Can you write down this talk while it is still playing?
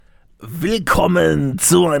Willkommen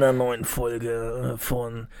zu einer neuen Folge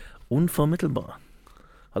von Unvermittelbar.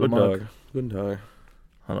 Hallo Marc. Guten Tag.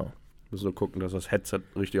 Hallo. Müssen nur gucken, dass das Headset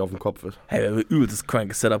richtig auf dem Kopf ist. Hey, wir haben übelstes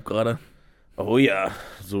krankes Setup gerade. Oh ja,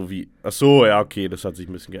 Ach so, ja, okay, das hat sich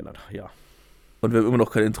ein bisschen geändert, ja. Und wir haben immer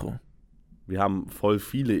noch kein Intro. Wir haben voll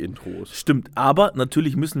viele Intros. Stimmt, aber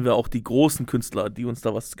natürlich müssen wir auch die großen Künstler, die uns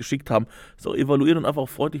da was geschickt haben, so evaluieren und einfach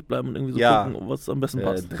freundlich bleiben und irgendwie so gucken, was am besten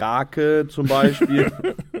passt. Drake zum Beispiel.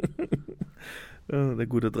 Ja, der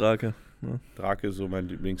gute Drake. Ja. Drake ist so mein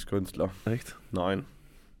Lieblingskünstler. Echt? Nein,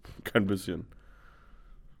 kein bisschen.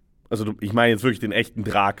 Also ich meine jetzt wirklich den echten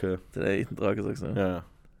Drake. Den echten Drake, sagst du, ne? Ja.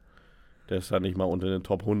 Der ist halt nicht mal unter den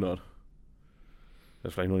Top 100. Der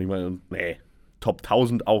ist vielleicht noch nicht mal, Top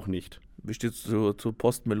 1000 auch nicht. Wie steht's zur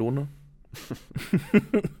Postmelone?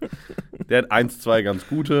 Der hat 1, 2 ganz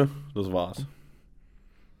gute, das war's.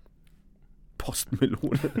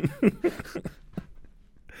 Postmelone.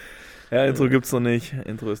 Ja, Intro gibt's noch nicht.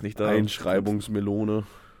 Intro ist nicht da. Einschreibungsmelone.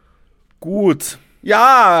 Gut.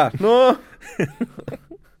 Ja, no.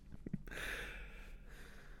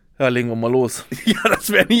 Ja, legen wir mal los. Ja,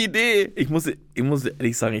 das wäre eine Idee. Ich muss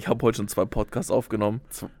ehrlich sagen, ich habe heute schon 2 Podcasts aufgenommen.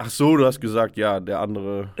 Ach so, du hast gesagt, ja, der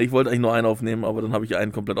andere. Ich wollte eigentlich nur einen aufnehmen, aber dann habe ich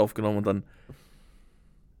einen komplett aufgenommen und dann,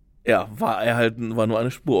 ja, war nur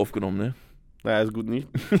eine Spur aufgenommen, ne? Naja, ist gut nicht.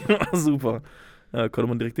 Super. Ja, konnte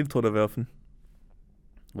man direkt in die Tonne werfen.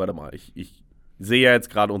 Warte mal, ich sehe ja jetzt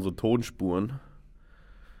gerade unsere Tonspuren.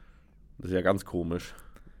 Das ist ja ganz komisch.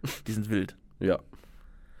 Die sind wild. Ja.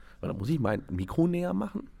 Warte, muss ich mein Mikro näher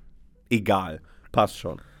machen? Egal, passt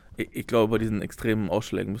schon. Ich glaube, bei diesen extremen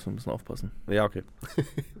Ausschlägen müssen wir ein bisschen aufpassen. Ja, okay.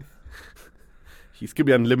 Es gibt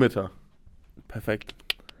ja einen Limiter. Perfekt.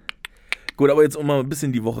 Gut, aber jetzt, um mal ein bisschen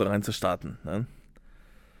in die Woche reinzustarten, ne?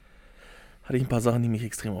 Hatte ich ein paar Sachen, die mich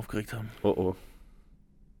extrem aufgeregt haben. Oh oh.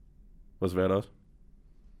 Was wäre das?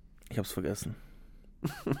 Ich hab's vergessen.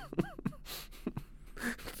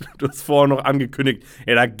 Du hast vorher noch angekündigt,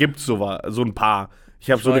 ja, da gibt's so ein paar.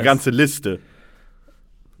 Ich habe so eine ganze Liste.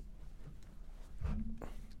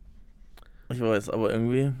 Ich weiß, aber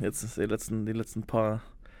irgendwie, jetzt ist die letzten paar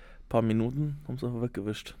Minuten, haben sie einfach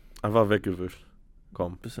weggewischt. Einfach weggewischt.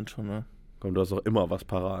 Komm. Bisschen schon, ne? Komm, du hast doch immer was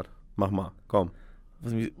parat. Mach mal, komm.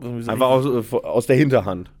 Was mich so einfach aus der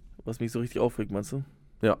Hinterhand. Was mich so richtig aufregt, meinst du?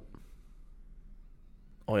 Ja.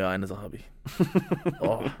 Oh ja, eine Sache habe ich.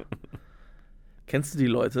 Oh. Kennst du die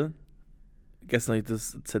Leute? Gestern habe ich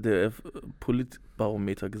das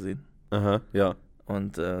ZDF-Politbarometer gesehen. Aha, ja.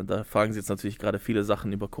 Und da fragen sie jetzt natürlich gerade viele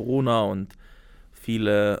Sachen über Corona und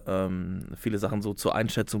viele Sachen so zur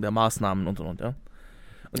Einschätzung der Maßnahmen und, ja.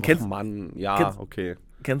 Und okay.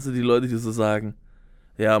 Kennst du die Leute, die so sagen,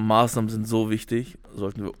 ja, Maßnahmen sind so wichtig,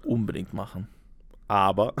 sollten wir unbedingt machen.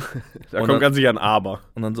 Aber, kommt ganz sicher ein Aber.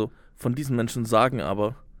 Und dann so, von diesen Menschen sagen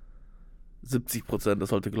aber 70%, das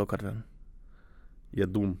sollte gelockert werden. Ja,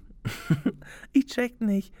 dumm. Ich check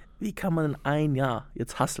nicht, wie kann man in ein Jahr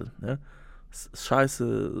jetzt hustlen, ne? Das ist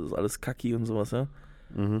scheiße, das ist alles kacki und sowas, ja.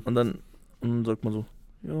 Mhm. Und dann sagt man so,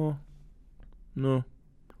 ja, ne,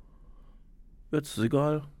 jetzt ist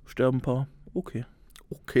egal, sterben ein paar, okay.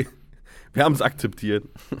 Wir haben es akzeptiert.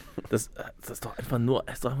 Das ist doch einfach nur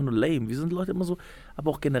lame. Wie sind Leute immer so,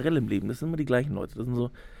 aber auch generell im Leben, das sind immer die gleichen Leute. Das sind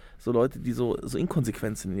so Leute, die so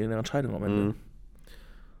inkonsequent sind in ihren Entscheidungen am Ende. Mhm.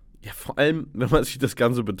 Ja, vor allem, wenn man sich das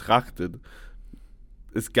Ganze betrachtet.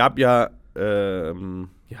 Es gab ja,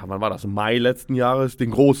 wann war das? Mai letzten Jahres,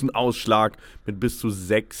 den großen Ausschlag mit bis zu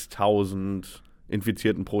 6.000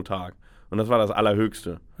 Infizierten pro Tag. Und das war das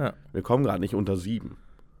Allerhöchste. Ja. Wir kommen gerade nicht unter 7.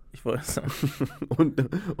 Ich weiß.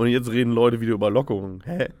 und jetzt reden Leute wieder über Lockerungen.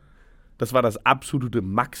 Hä? Das war das absolute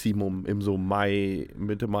Maximum im so Mai,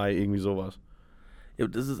 Mitte Mai, irgendwie sowas. Ja,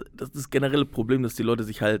 das ist das generelle Problem, dass die Leute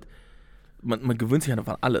sich halt, man gewöhnt sich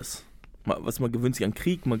einfach an alles. Man gewöhnt sich an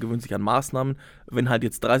Krieg, man gewöhnt sich an Maßnahmen. Wenn halt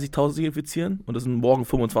jetzt 30.000 sich infizieren und das sind morgen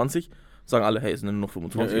 25, sagen alle, hey, es sind nur noch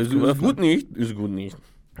 25. Ja, ist gut nicht.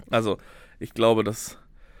 Also, ich glaube, dass,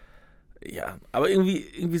 ja, aber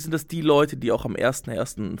irgendwie sind das die Leute, die auch am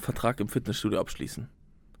 1.1. einen Vertrag im Fitnessstudio abschließen.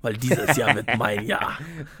 Weil dieses Jahr wird mein Jahr.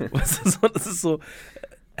 Weißt du, das ist so,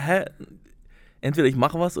 entweder ich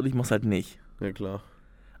mache was oder ich mache es halt nicht. Ja, klar.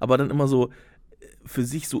 Aber dann immer so für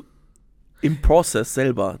sich so im Prozess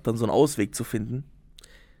selber dann so einen Ausweg zu finden.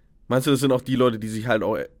 Meinst du, das sind auch die Leute, die sich halt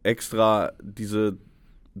auch extra diese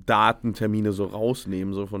Datentermine so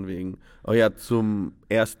rausnehmen, so von wegen, oh ja, zum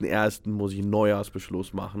 1.1. muss ich einen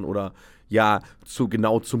Neujahrsbeschluss machen oder ja,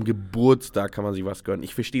 genau zum Geburtstag kann man sich was gönnen.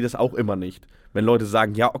 Ich verstehe das auch immer nicht, wenn Leute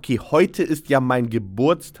sagen, ja, okay, heute ist ja mein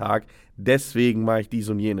Geburtstag, deswegen mache ich dies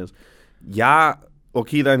und jenes. Ja,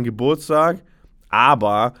 okay, dein Geburtstag,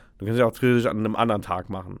 aber du kannst ja auch theoretisch an einem anderen Tag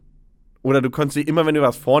machen. Oder du kannst dir immer, wenn du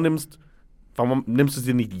was vornimmst, warum nimmst du es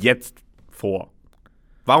dir nicht jetzt vor?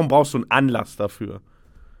 Warum brauchst du einen Anlass dafür?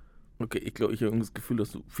 Okay, ich glaube, ich habe das Gefühl,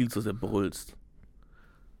 dass du viel zu sehr brüllst.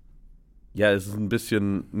 Ja, es ist ein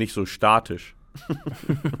bisschen nicht so statisch.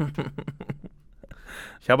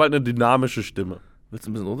 Ich habe halt eine dynamische Stimme. Willst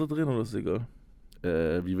du ein bisschen runterdrehen oder ist es egal?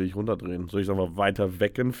 Wie will ich runterdrehen? Soll ich es einfach weiter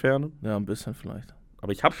weg entfernen? Ja, ein bisschen vielleicht.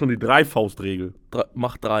 Aber ich habe schon die 3-Faust-Regel.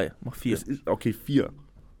 Mach 3, mach 4. Es ist, okay, 4.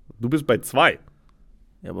 Du bist bei 2.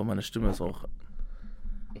 Ja, aber meine Stimme ist auch...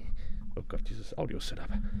 Oh Gott, dieses Audio-Setup.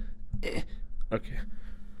 Okay.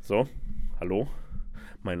 So, hallo.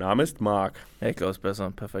 Mein Name ist Marc. Ja, ich glaube, es ist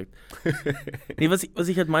besser. Perfekt. Nee, was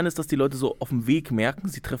ich halt meine, ist, dass die Leute so auf dem Weg merken,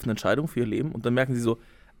 sie treffen eine Entscheidung für ihr Leben und dann merken sie so,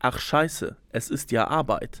 ach scheiße, es ist ja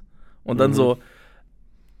Arbeit. Und dann so,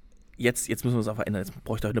 jetzt müssen wir es einfach ändern, jetzt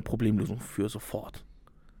bräuchte ich eine Problemlösung für sofort.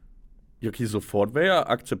 Ja, okay, sofort wäre ja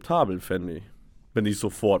akzeptabel, fände ich. Wenn die es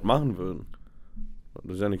sofort machen würden.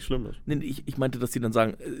 Das ist ja nichts Schlimmes. Nee, ich meinte, dass sie dann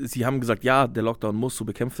sagen, sie haben gesagt, ja, der Lockdown muss so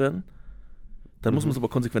bekämpft werden. Dann muss man es aber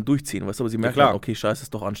konsequent durchziehen, weißt du, aber sie merken dann, okay, scheiße,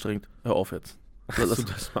 ist doch anstrengend, hör auf jetzt.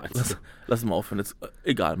 Lass mal aufhören, jetzt,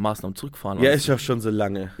 egal, Maßnahmen zurückfahren. Ja, ist ja schon so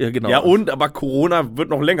lange. Ja, genau. Ja, und, aber Corona wird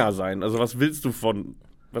noch länger sein. Also was willst du?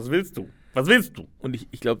 Was willst du? Und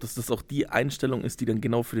ich glaube, dass das auch die Einstellung ist, die dann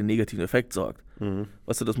genau für den negativen Effekt sorgt.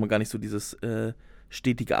 Weißt du, dass man gar nicht so dieses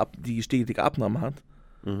die stetige Abnahme hat,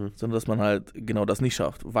 sondern dass man halt genau das nicht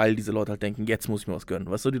schafft, weil diese Leute halt denken, jetzt muss ich mir was gönnen.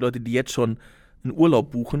 Weißt du, die Leute, die jetzt schon einen Urlaub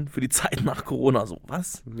buchen für die Zeit nach Corona, so,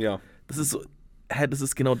 was? Ja. Das ist so, das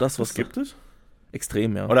ist genau das, was gibt es?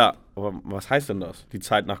 Extrem, ja. Aber was heißt denn das? Die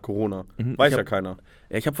Zeit nach Corona? Weiß ja keiner.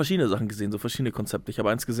 Ja, ich habe verschiedene Sachen gesehen, so verschiedene Konzepte. Ich habe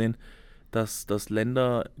eins gesehen, dass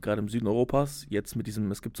Länder, gerade im Süden Europas, jetzt mit diesem,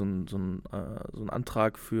 es gibt so einen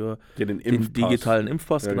Antrag für den digitalen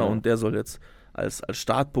Impfpass, ja, genau, und der soll jetzt als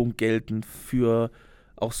Startpunkt gelten für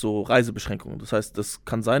auch so Reisebeschränkungen. Das heißt, das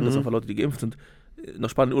kann sein, dass einfach Leute, die geimpft sind, nach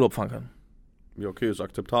Spanien in Urlaub fahren können. Ja, okay, ist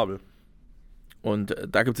akzeptabel. Und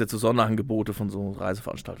da gibt es jetzt so Sonderangebote von so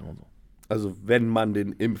Reiseveranstaltungen und so. Also wenn man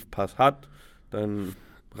den Impfpass hat, dann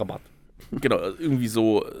Rabatt. Genau, irgendwie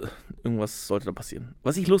so, irgendwas sollte da passieren.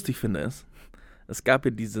 Was ich lustig finde ist, es gab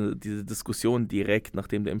ja diese Diskussion direkt,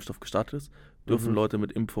 nachdem der Impfstoff gestartet ist, dürfen Leute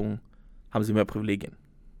mit Impfungen, haben sie mehr Privilegien.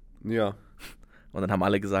 Ja. Und dann haben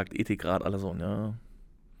alle gesagt, Ethikrat, alle so, ja,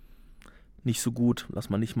 nicht so gut, lass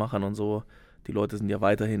mal nicht machen und so. Die Leute sind ja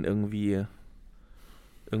weiterhin irgendwie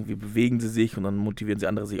bewegen sie sich und dann motivieren sie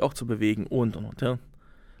andere, sich auch zu bewegen und, ja.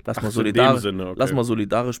 Lass mal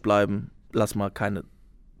solidarisch bleiben, lass mal keine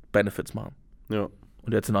Benefits machen. Ja.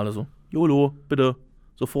 Und jetzt sind alle so, YOLO, bitte,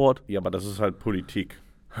 sofort. Ja, aber das ist halt Politik.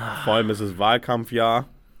 Vor allem ist es Wahlkampfjahr,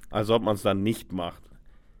 als ob man es dann nicht macht.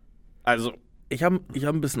 Also. Ich hab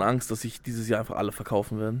ein bisschen Angst, dass sich dieses Jahr einfach alle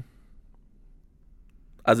verkaufen werden.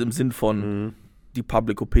 Also im Sinn von die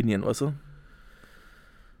Public Opinion, weißt du?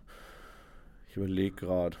 Ich überlege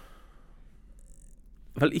gerade.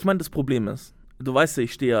 Weil ich meine, das Problem ist, du weißt ja,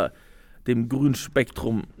 ich stehe ja dem grünen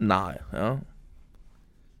Spektrum nahe, ja?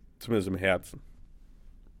 Zumindest im Herzen.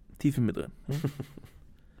 Tief in mir drin.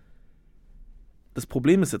 Das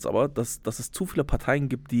Problem ist jetzt aber, dass es zu viele Parteien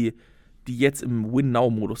gibt, die jetzt im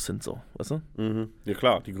Win-Now-Modus sind, so, weißt du? Ja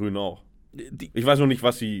klar, die Grünen auch. Ich weiß noch nicht,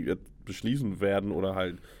 was sie jetzt beschließen werden oder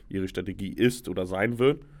halt ihre Strategie ist oder sein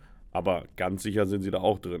wird, aber ganz sicher sind sie da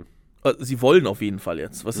auch drin. Sie wollen auf jeden Fall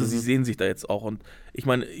jetzt, weißt du, sie sehen sich da jetzt auch und ich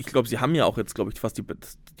meine, ich glaube, sie haben ja auch jetzt, glaube ich, fast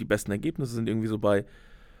die besten Ergebnisse, sind irgendwie so bei,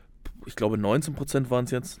 ich glaube 19% waren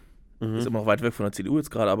es jetzt, ist immer noch weit weg von der CDU jetzt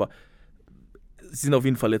gerade, aber sie sind auf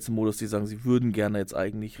jeden Fall jetzt im Modus, die sagen, sie würden gerne jetzt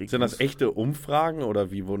eigentlich regieren. Sind das echte Umfragen oder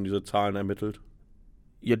wie wurden diese Zahlen ermittelt?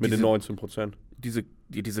 Ja, mit den 19%?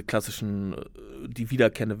 Diese klassischen, die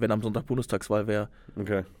wiedererkenne, wenn am Sonntag Bundestagswahl wäre.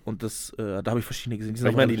 Okay. Und das, da habe ich verschiedene gesehen.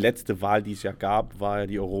 Ich meine, die letzte Wahl, die es ja gab, war ja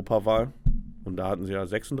die Europawahl. Und da hatten sie ja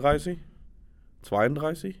 36,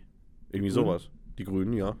 32, irgendwie sowas. Die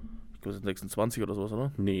Grünen, ja. Ich glaube, es sind 26 oder sowas,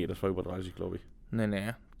 oder? Nee, das war über 30, glaube ich. Nee.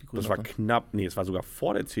 Die Grünen das war knapp, es war sogar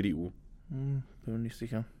vor der CDU. Bin mir nicht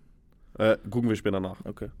sicher. Gucken wir später nach.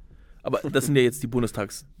 Okay. Aber das sind ja jetzt die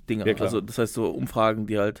Bundestagsdinger. Ja, klar. Also das heißt so Umfragen,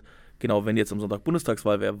 die halt, genau, wenn jetzt am Sonntag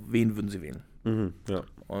Bundestagswahl wäre, wen würden sie wählen? Ja.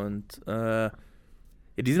 Und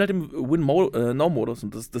die sind halt im Win-Now-Modus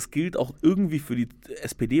und das gilt auch irgendwie für die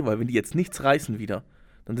SPD, weil wenn die jetzt nichts reißen wieder,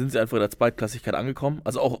 dann sind sie einfach in der Zweitklassigkeit angekommen.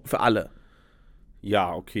 Also auch für alle.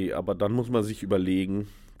 Ja, okay, aber dann muss man sich überlegen,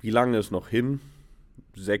 wie lange ist noch hin?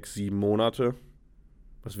 6, 7 Monate.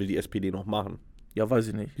 Was will die SPD noch machen? Ja, weiß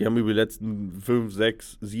ich nicht. Die haben über die letzten 5,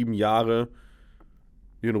 6, 7 Jahre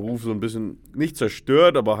ihren Ruf so ein bisschen nicht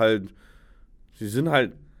zerstört, aber halt, sie sind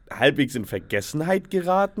halt halbwegs in Vergessenheit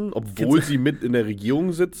geraten, obwohl sie mit in der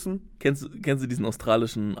Regierung sitzen. Kennst du diesen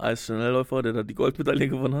australischen Eisschnellläufer, der da die Goldmedaille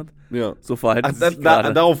gewonnen hat? Ja. So verhalten sie sich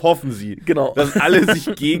gerade. Darauf hoffen sie. Genau. Dass alle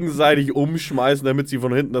sich gegenseitig umschmeißen, damit sie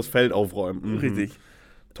von hinten das Feld aufräumen. Mhm. Richtig.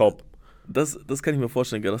 Top. Das kann ich mir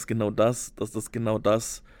vorstellen, dass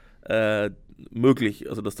das möglich,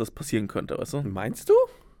 also dass das passieren könnte, weißt du? Meinst du?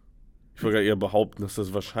 Ich würde eher behaupten, dass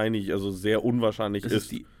das wahrscheinlich, also sehr unwahrscheinlich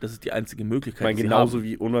ist. Das ist die einzige Möglichkeit, ich meine, genauso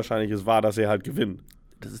wie unwahrscheinlich es war, dass er halt gewinnt.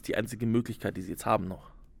 Das ist die einzige Möglichkeit, die sie jetzt haben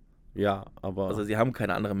noch. Ja, aber... Also sie haben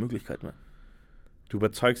keine andere Möglichkeit mehr. Du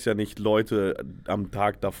überzeugst ja nicht Leute am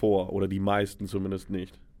Tag davor, oder die meisten zumindest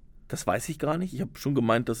nicht. Das weiß ich gar nicht. Ich habe schon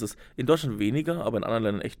gemeint, dass es in Deutschland weniger, aber in anderen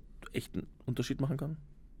Ländern echt einen Unterschied machen kann.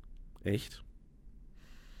 Echt?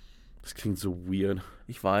 Das klingt so weird.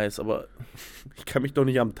 Ich weiß, aber... Ich kann mich doch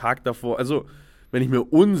nicht am Tag davor... Also, wenn ich mir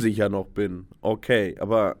unsicher noch bin, okay,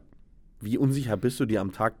 aber wie unsicher bist du dir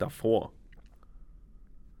am Tag davor?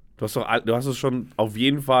 Du hast es schon auf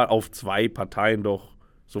jeden Fall auf 2 Parteien doch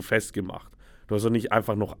so festgemacht. Du hast doch nicht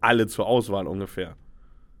einfach noch alle zur Auswahl ungefähr.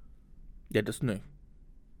 Ja, das nicht.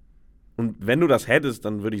 Und wenn du das hättest,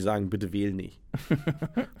 dann würde ich sagen, bitte wähl nicht.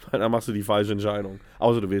 Weil dann machst du die falsche Entscheidung.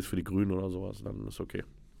 Außer du wählst für die Grünen oder sowas, dann ist okay.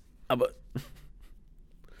 Aber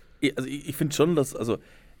also ich finde schon, dass, also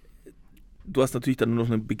du hast natürlich dann nur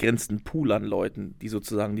noch einen begrenzten Pool an Leuten, die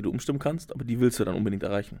du umstimmen kannst, aber die willst du dann unbedingt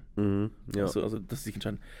erreichen. Mhm, ja. Also das ist sich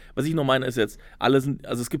entscheidend. Was ich noch meine ist jetzt,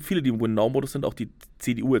 es gibt viele, die im Win-Now-Modus sind, auch die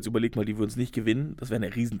CDU, jetzt überleg mal, die würden es nicht gewinnen, das wäre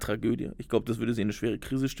eine Riesentragödie. Ich glaube, das würde sie in eine schwere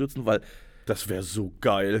Krise stürzen, weil... Das wäre so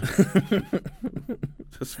geil.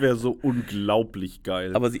 Das wäre so unglaublich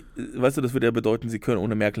geil. Aber weißt du, das würde ja bedeuten, sie können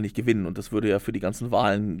ohne Merkel nicht gewinnen und das würde ja für die ganzen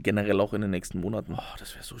Wahlen generell auch in den nächsten Monaten. Oh,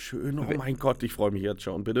 das wäre so schön. Oh mein Gott, ich freue mich jetzt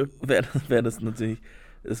schon, bitte. Wäre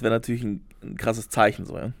natürlich ein krasses Zeichen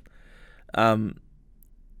so, ja.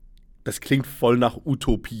 Das klingt voll nach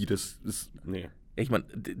Utopie. Das ist, nee. Ich meine,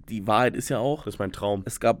 die Wahrheit ist ja auch, das ist mein Traum.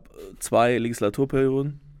 Es gab 2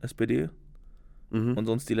 Legislaturperioden SPD und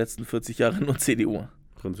sonst die letzten 40 Jahre nur CDU.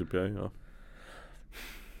 Prinzipiell, ja.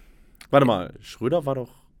 Warte mal, Schröder war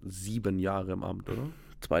doch 7 Jahre im Amt, oder?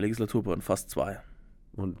 2 Legislaturperioden, fast 2.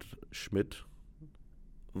 Und Schmidt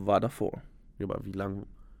war davor. Ja, aber wie lang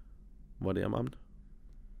war der im Amt?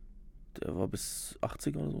 Der war bis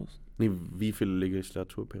 80 oder sowas. Nee, wie viele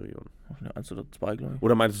Legislaturperioden? 1 oder 2, glaube ich.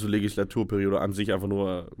 Oder meintest du Legislaturperiode an sich einfach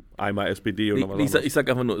nur einmal SPD oder was? Ich sag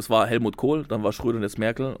einfach nur, es war Helmut Kohl, dann war Schröder und jetzt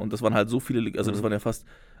Merkel und das waren halt so viele, das waren ja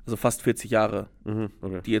fast 40 Jahre,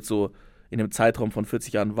 okay. Die jetzt so in dem Zeitraum von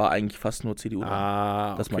 40 Jahren war eigentlich fast nur CDU.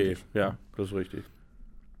 Das okay. Ja, das ist richtig.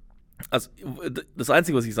 Also das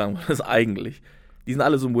Einzige, was ich sagen will, ist eigentlich, die sind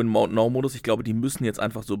alle so im Win-Now-Modus. Ich glaube, die müssen jetzt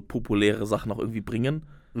einfach so populäre Sachen auch irgendwie bringen,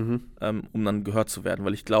 um dann gehört zu werden.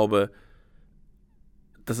 Weil ich glaube,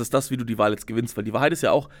 das ist das, wie du die Wahl jetzt gewinnst. Weil die Wahrheit ist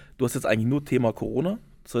ja auch, du hast jetzt eigentlich nur Thema Corona.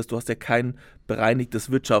 Das heißt, du hast ja kein bereinigtes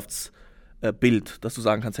Wirtschaftsbild, dass du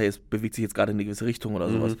sagen kannst, hey, es bewegt sich jetzt gerade in eine gewisse Richtung oder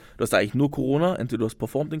sowas. Du hast da eigentlich nur Corona. Entweder du hast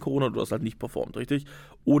performt in Corona oder du hast halt nicht performt, richtig?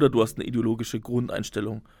 Oder du hast eine ideologische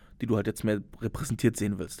Grundeinstellung, die du halt jetzt mehr repräsentiert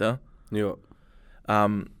sehen willst, ja? Ja.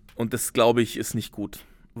 Und das, glaube ich, ist nicht gut,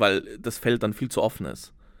 weil das Feld dann viel zu offen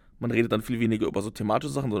ist. Man redet dann viel weniger über so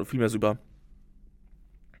thematische Sachen, sondern viel mehr so über,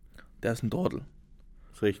 der ist ein Dordel.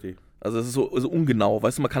 Das ist richtig. Also das ist so ungenau,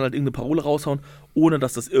 weißt du, man kann halt irgendeine Parole raushauen, ohne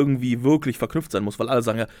dass das irgendwie wirklich verknüpft sein muss, weil alle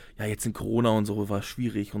sagen ja jetzt in Corona und so war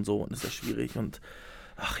schwierig und so und ist ja schwierig und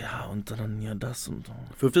ach ja und dann ja das und so.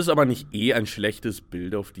 Wirft es aber nicht ein schlechtes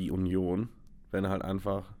Bild auf die Union, wenn halt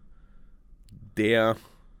einfach der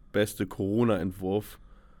beste Corona-Entwurf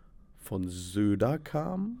von Söder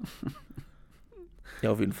kam?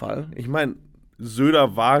 Ja, auf jeden Fall. Ich meine,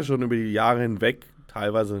 Söder war schon über die Jahre hinweg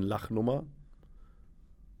teilweise eine Lachnummer.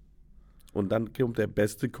 Und dann kommt der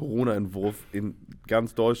beste Corona-Entwurf in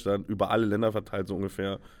ganz Deutschland, über alle Länder verteilt so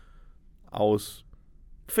ungefähr, aus.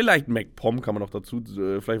 Vielleicht MacPom kann man noch dazu,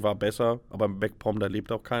 vielleicht war er besser, aber MacPom, da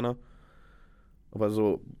lebt auch keiner. Aber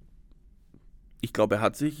so. Ich glaube, er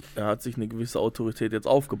hat sich eine gewisse Autorität jetzt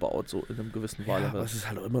aufgebaut, so in einem gewissen Wahlrecht. Ja, aber es ist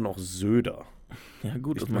halt auch immer noch Söder. Ja,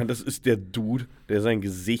 gut. Ich meine, das ist der Dude, der sein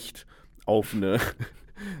Gesicht auf eine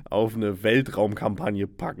Weltraumkampagne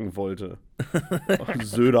packen wollte.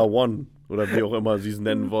 Söder One, oder wie auch immer sie es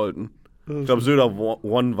nennen wollten. Ich glaube, Söder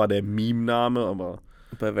One war der Meme-Name, aber.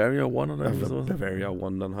 Bavaria One oder so? Bavaria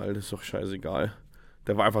One dann halt, ist doch scheißegal.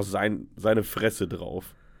 Da war einfach seine Fresse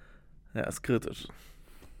drauf. Ja, ist kritisch.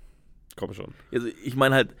 Komm schon. Also ich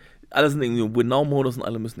meine halt, alle sind irgendwie im Win-Now-Modus und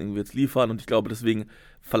alle müssen irgendwie jetzt liefern und ich glaube, deswegen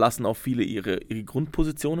verlassen auch viele ihre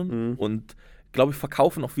Grundpositionen und glaube ich,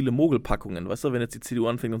 verkaufen auch viele Mogelpackungen. Weißt du, wenn jetzt die CDU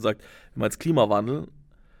anfängt und sagt, wir haben jetzt Klimawandel,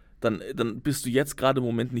 dann bist du jetzt gerade im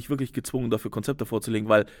Moment nicht wirklich gezwungen, dafür Konzepte vorzulegen,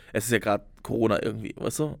 weil es ist ja gerade Corona irgendwie,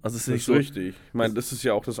 weißt du? Also es ist Das nicht ist so richtig. Ich meine, das ist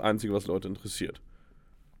ja auch das Einzige, was Leute interessiert.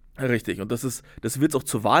 richtig. Und das wird es auch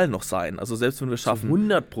zur Wahl noch sein. Also selbst wenn wir schaffen,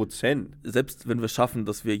 100%. selbst wenn wir schaffen,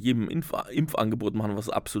 dass wir jedem Impfangebot machen, was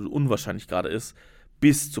absolut unwahrscheinlich gerade ist,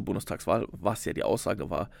 bis zur Bundestagswahl, was ja die Aussage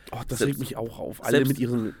war. Oh, das Selbst- regt mich auch auf. Alle mit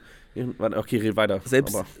ihren okay, red weiter.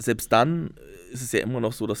 Selbst dann ist es ja immer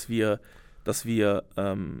noch so, dass wir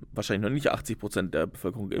wahrscheinlich noch nicht 80% der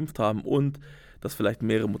Bevölkerung geimpft haben und dass vielleicht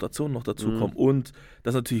mehrere Mutationen noch dazukommen und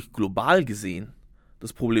dass natürlich global gesehen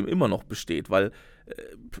das Problem immer noch besteht, weil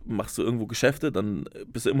machst du irgendwo Geschäfte, dann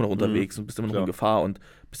bist du immer noch unterwegs und bist immer noch in Gefahr und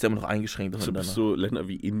bist ja immer noch eingeschränkt. Also bis so Länder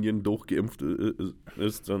wie Indien durchgeimpft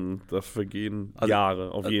ist, dann das vergehen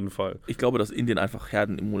Jahre, auf jeden Fall. Ich glaube, dass Indien einfach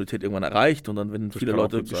Herdenimmunität irgendwann erreicht und dann werden Das viele kann auch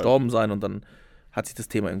Leute gut sein. gestorben sein und dann hat sich das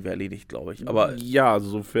Thema irgendwie erledigt, glaube ich. Aber ja,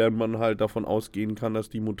 sofern man halt davon ausgehen kann, dass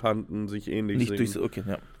die Mutanten sich ähnlich nicht sehen. durch okay,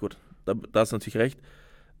 ja, gut. Da hast du natürlich recht.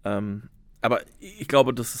 Aber ich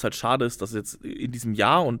glaube, dass es halt schade ist, dass jetzt in diesem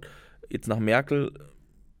Jahr und jetzt nach Merkel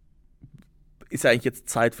ist ja eigentlich jetzt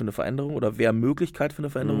Zeit für eine Veränderung oder wäre Möglichkeit für eine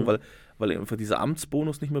Veränderung, weil einfach dieser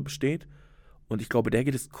Amtsbonus nicht mehr besteht. Und ich glaube, der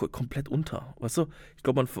geht jetzt komplett unter. Weißt du? Ich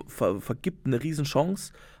glaube, man vergibt eine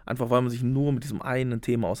Riesenchance, einfach weil man sich nur mit diesem einen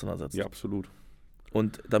Thema auseinandersetzt. Ja, absolut.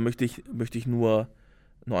 Und da möchte ich nur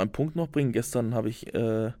einen Punkt noch bringen. Gestern habe ich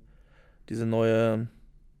diese neue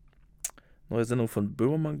Sendung von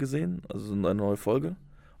Böhmermann gesehen, also eine neue Folge.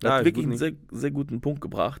 Und er hat wirklich einen sehr, sehr guten Punkt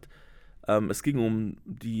gebracht. Es ging um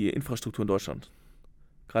die Infrastruktur in Deutschland.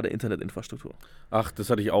 Gerade Internetinfrastruktur. Ach,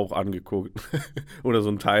 das hatte ich auch angeguckt. Oder so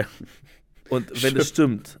ein Teil. Und wenn das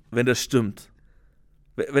stimmt, wenn es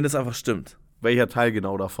einfach stimmt, Welcher Teil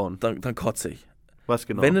genau davon? dann kotze ich. Was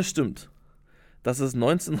genau? Wenn es stimmt, das ist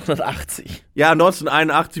 1980. Ja,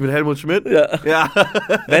 1981 mit Helmut Schmidt. Ja.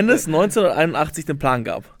 Wenn es 1981 den Plan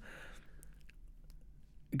gab,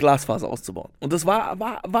 Glasfaser auszubauen. Und das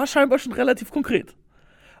war scheinbar schon relativ konkret.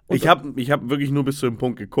 Und Ich hab wirklich nur bis zu dem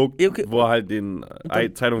Punkt geguckt, Okay. wo er halt den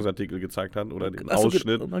Zeitungsartikel gezeigt hat oder den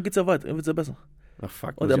Ausschnitt. Und dann geht's ja weiter, dann wird's ja besser. Ach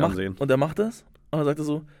fuck, Und muss ich ansehen. er macht das und dann sagt er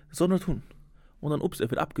so, das soll er tun. Und dann,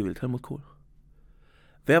 er wird abgewählt, Helmut Kohl.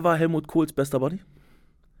 Wer war Helmut Kohls bester Buddy?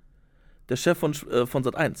 Der Chef von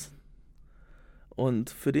Sat.1.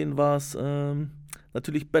 Und für den war es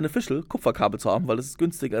natürlich beneficial, Kupferkabel zu haben, weil es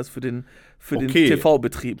günstiger ist für den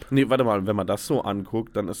TV-Betrieb. Nee, warte mal, wenn man das so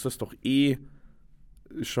anguckt, dann ist das doch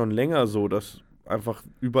schon länger so, dass einfach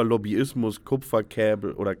über Lobbyismus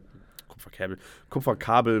Kupferkabel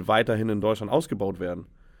weiterhin in Deutschland ausgebaut werden.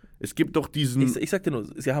 Es gibt doch diesen... Ich sag dir nur,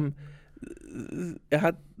 er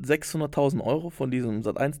hat 600.000 Euro von diesem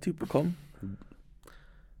Sat.1-Typ bekommen.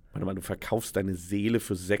 Warte mal, du verkaufst deine Seele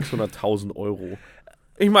für 600.000 Euro.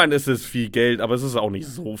 Ich meine, es ist viel Geld, aber es ist auch nicht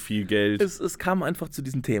so viel Geld. Es kam einfach zu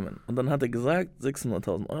diesen Themen. Und dann hat er gesagt,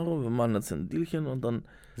 600.000 Euro, wir machen jetzt ein Dealchen und dann...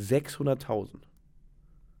 600.000. Das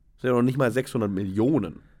sind ja noch nicht mal 600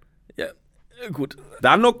 Millionen. Ja, gut.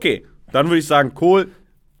 Dann okay. Dann würde ich sagen, Kohl,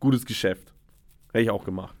 gutes Geschäft. Hätte ich auch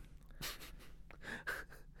gemacht.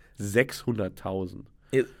 600.000.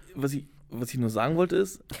 Ja, was ich nur sagen wollte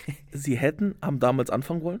ist, sie haben damals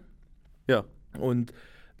anfangen wollen. Ja. Und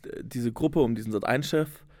diese Gruppe um diesen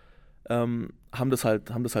Sat.1-Chef haben das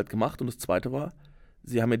halt gemacht. Und das Zweite war,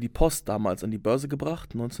 sie haben ja die Post damals an die Börse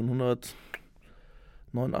gebracht,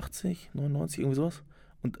 1989, 99, irgendwie sowas.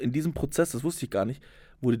 Und in diesem Prozess, das wusste ich gar nicht,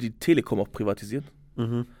 wurde die Telekom auch privatisiert.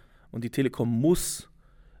 Mhm. Und die Telekom muss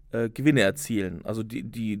Gewinne erzielen. Also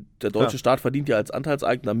der deutsche Staat verdient ja als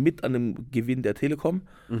Anteilseigner mit an dem Gewinn der Telekom.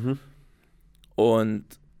 Mhm. Und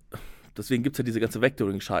deswegen gibt es ja diese ganze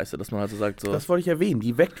Vectoring-Scheiße, dass man halt so sagt, so. Das wollte ich erwähnen,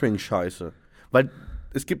 die Vectoring-Scheiße. Weil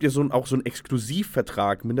es gibt ja auch so einen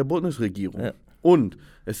Exklusivvertrag mit der Bundesregierung. Ja. Und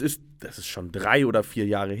das ist schon 3 oder 4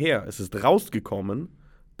 Jahre her, es ist rausgekommen,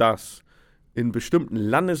 dass in bestimmten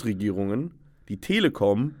Landesregierungen die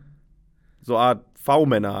Telekom so eine Art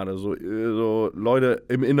V-Männer hatte, so Leute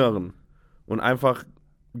im Inneren und einfach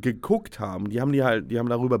geguckt haben, die haben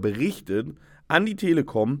darüber berichtet an die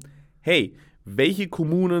Telekom, hey, welche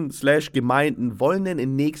Kommunen / Gemeinden wollen denn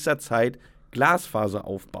in nächster Zeit Glasfaser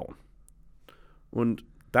aufbauen? Und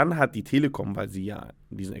dann hat die Telekom, weil sie ja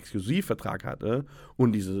diesen Exklusivvertrag hatte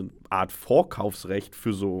und diese Art Vorkaufsrecht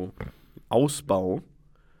für so Ausbau,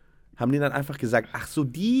 haben die dann einfach gesagt, ach so,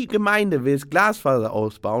 die Gemeinde will jetzt Glasfaser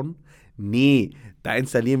ausbauen? Nee, da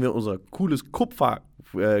installieren wir unser cooles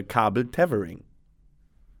Kupferkabel Tethering.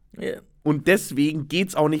 Yeah. Und deswegen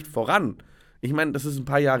geht's auch nicht voran. Ich meine, das ist ein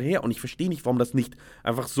paar Jahre her und ich verstehe nicht, warum das nicht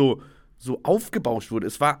einfach so aufgebauscht wurde.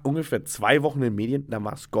 Es war ungefähr 2 Wochen in den Medien, dann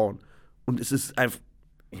war es gone. Und es ist einfach,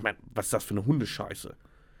 ich meine, was ist das für eine Hundescheiße?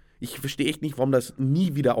 Ich verstehe echt nicht, warum das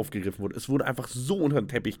nie wieder aufgegriffen wurde. Es wurde einfach so unter den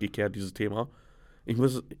Teppich gekehrt, dieses Thema.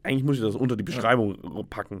 Eigentlich muss ich das unter die Beschreibung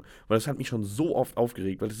packen, weil das hat mich schon so oft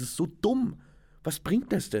aufgeregt, weil das ist so dumm. Was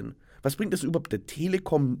bringt das denn? Was bringt das überhaupt der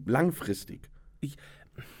Telekom langfristig?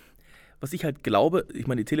 Was ich halt glaube, ich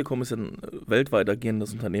meine, die Telekom ist ja ein weltweit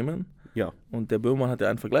agierendes Unternehmen. Ja. Und der Böhmermann hat ja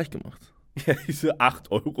einen Vergleich gemacht. Ja, diese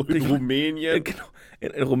 8 Euro in Rumänien. Genau.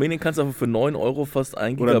 In Rumänien kannst du aber für 9 Euro fast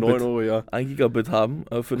 1 Oder Gigabit, 9 Euro, ja. 1 Gigabit haben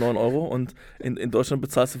für 9 Euro und in Deutschland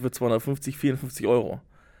bezahlst du für 250, 54 Euro.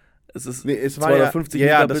 Es ist Es war 250 ja,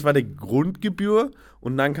 Gigabit. das war die Grundgebühr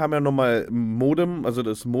und dann kam ja nochmal Modem, also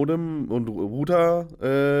das Modem- und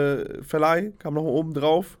Router-Verleih kam noch oben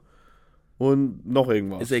drauf und noch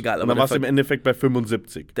irgendwas. Ist ja egal. Und dann warst du im Endeffekt bei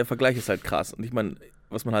 75. Der Vergleich ist halt krass. Und ich meine,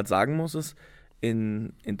 was man halt sagen muss, ist,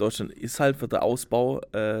 in Deutschland wird der Ausbau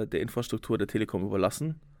der Infrastruktur der Telekom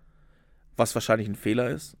überlassen, was wahrscheinlich ein Fehler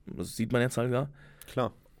ist. Das sieht man jetzt halt ja.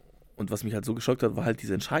 Klar. Und was mich halt so geschockt hat, war halt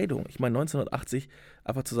diese Entscheidung. Ich meine, 1980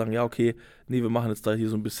 einfach zu sagen, ja, okay, nee, wir machen jetzt da hier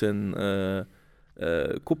so ein bisschen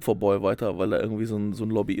Kupferboy weiter, weil da irgendwie so ein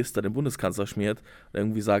Lobbyist da den Bundeskanzler schmiert und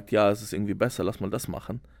irgendwie sagt, ja, es ist irgendwie besser, lass mal das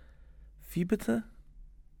machen. Wie bitte?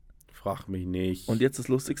 Frag mich nicht. Und jetzt das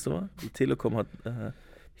Lustigste war, die Telekom hat,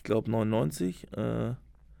 ich glaube 99,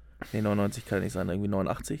 99 kann nicht sein, irgendwie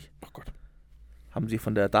 89. Oh Gott. Haben sie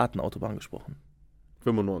von der Datenautobahn gesprochen.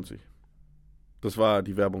 95. Das war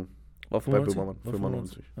die Werbung. War 95? Bei Böhmermann.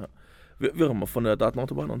 95. Ja. Wir haben mal von der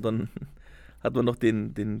Datenautobahn und dann hat man noch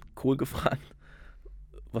den Kohl gefragt,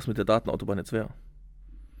 was mit der Datenautobahn jetzt wäre.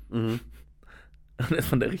 Mhm. Und er ist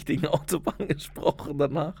von der richtigen Autobahn gesprochen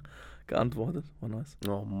danach, geantwortet. War nice.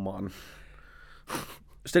 Oh Mann.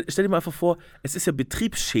 Stell dir mal einfach vor, es ist ja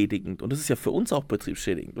betriebsschädigend und das ist ja für uns auch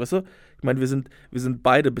betriebsschädigend, weißt du? Ich meine, wir sind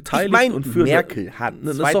beide beteiligt und führen. Merkel hat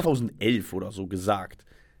 2011 oder so gesagt,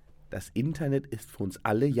 das Internet ist für uns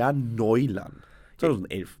alle ja Neuland.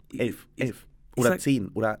 2011. 11. Oder 10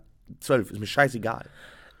 oder 12, ist mir scheißegal.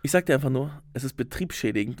 Ich sag dir einfach nur, es ist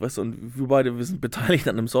betriebsschädigend, weißt du, und wir sind beteiligt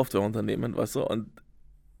an einem Softwareunternehmen, weißt du, und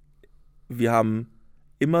wir haben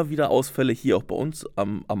immer wieder Ausfälle hier auch bei uns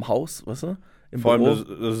am Haus, weißt du, im Vor Büro. allem,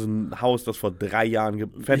 das ist ein Haus, das vor 3 Jahren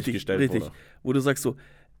fertiggestellt wurde. Wo du sagst so,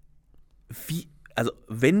 also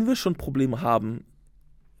wenn wir schon Probleme haben,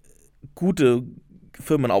 gute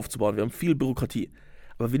Firmen aufzubauen, wir haben viel Bürokratie,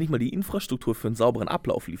 aber wir nicht mal die Infrastruktur für einen sauberen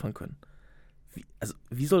Ablauf liefern können.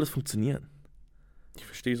 Wie soll das funktionieren? Ich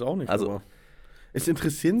verstehe es auch nicht, Also, aber es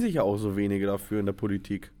interessieren sich ja auch so wenige dafür in der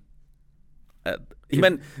Politik. Ich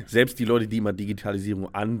meine, selbst die Leute, die immer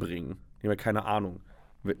Digitalisierung anbringen, die haben ja keine Ahnung.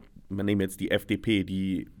 Wir nehmen jetzt die FDP,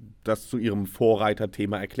 die das zu ihrem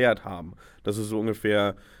Vorreiterthema erklärt haben. Das ist so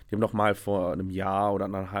ungefähr, die haben noch mal vor einem Jahr oder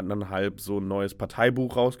anderthalb so ein neues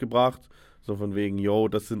Parteibuch rausgebracht. So von wegen, yo,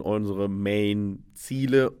 das sind unsere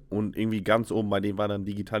Main-Ziele und irgendwie ganz oben bei denen war dann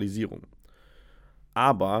Digitalisierung.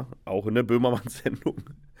 Aber auch in der Böhmermann-Sendung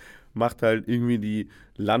macht halt irgendwie die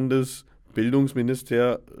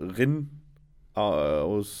Landesbildungsministerin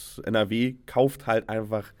aus NRW, kauft halt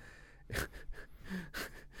einfach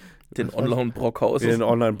den Online-Brockhaus. Den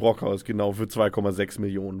Online-Brockhaus, genau, für 2,6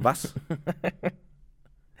 Millionen. Was?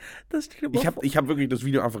 Das steht ich hab wirklich das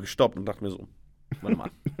Video einfach gestoppt und dachte mir so, warte mal,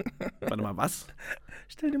 was?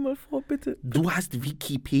 Stell dir mal vor, bitte. Du hast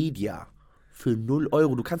Wikipedia für 0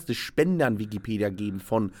 Euro. Du kannst eine Spende an Wikipedia geben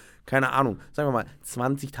von, keine Ahnung, sagen wir mal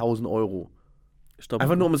 20.000 Euro.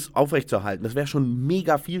 Einfach nur, um es aufrechtzuerhalten. Das wäre schon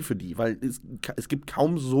mega viel für die, weil es gibt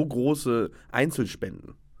kaum so große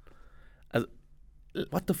Einzelspenden. Also,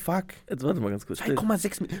 what the fuck? Jetzt warte mal ganz kurz.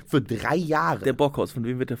 2,6 Millionen für 3 Jahre. Der Brockhaus, von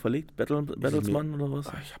wem wird der verlegt? Bertelsmann oder was?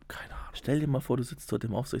 Ich habe keine Ahnung. Stell dir mal vor, du sitzt dort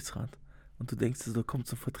im Aufsichtsrat und du denkst dir so, kommt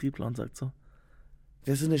zum Vertriebler und sagt so,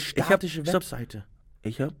 das ist eine statische Webseite.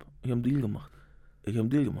 Ich hab einen Deal gemacht.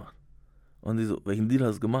 Und die so, welchen Deal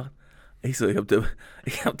hast du gemacht? Ich so, ich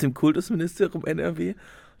hab dem Kultusministerium NRW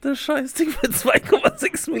das Scheißding für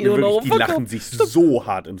 2,6 Millionen Euro verkauft. Die lachen sich so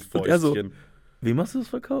hart ins Fäustchen. So, wem hast du das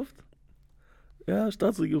verkauft? Ja,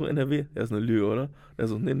 Staatsregierung NRW. Ja, ist eine Lüge, oder? Er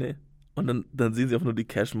so, nee. Und dann sehen sie einfach nur die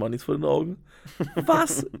Cash Moneys vor den Augen.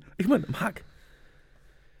 Was? Ich meine, Marc,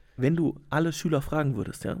 wenn du alle Schüler fragen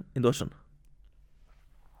würdest, ja, in Deutschland,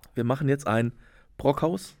 wir machen jetzt ein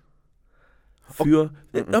Brockhaus wir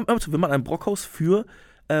machen ein Brockhaus für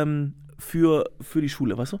die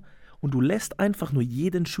Schule, weißt du? Und du lässt einfach nur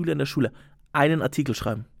jeden Schüler in der Schule einen Artikel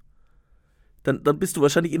schreiben. Dann bist du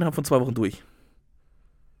wahrscheinlich innerhalb von 2 Wochen durch.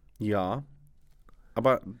 Ja.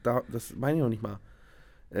 Aber das meine ich noch nicht mal.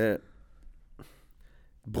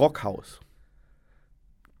 Brockhaus.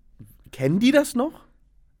 Kennen die das noch?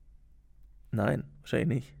 Nein, wahrscheinlich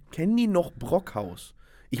nicht. Kennen die noch Brockhaus?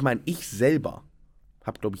 Ich meine, ich selber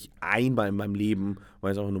Habe, glaube ich, einmal in meinem Leben,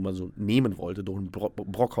 weil ich es einfach nur mal so nehmen wollte, durch ein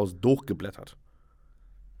Brockhaus durchgeblättert.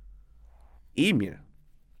 Emil,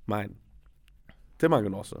 mein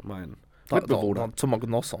Zimmergenosse, mein Mitbewohner.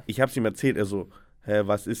 Zimmergenosse. Ich habe es ihm erzählt, er so, hä,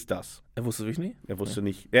 was ist das? Er wusste wirklich nicht? Er wusste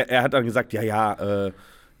nicht. Er hat dann gesagt, hatte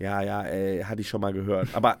ich schon mal gehört.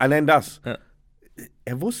 Aber allein das,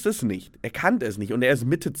 er wusste es nicht, er kannte es nicht und er ist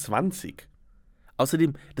Mitte 20.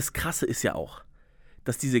 Außerdem, das Krasse ist ja auch,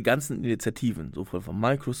 dass diese ganzen Initiativen, sowohl von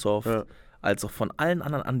Microsoft als auch von allen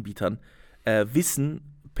anderen Anbietern, Wissen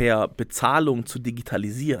per Bezahlung zu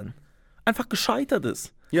digitalisieren, einfach gescheitert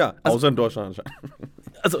ist. Ja, also, außer in Deutschland anscheinend.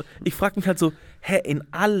 Also ich frage mich halt so, in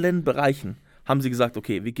allen Bereichen haben sie gesagt,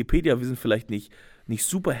 okay, Wikipedia, wir sind vielleicht nicht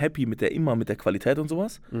super happy mit der Qualität und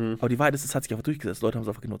sowas, aber die Wahrheit ist, es hat sich einfach durchgesetzt, Leute haben es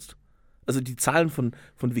einfach genutzt. Also die Zahlen von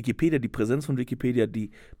Wikipedia, die Präsenz von Wikipedia,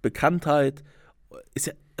 die Bekanntheit, ist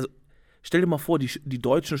ja, also stell dir mal vor, die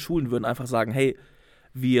deutschen Schulen würden einfach sagen, hey,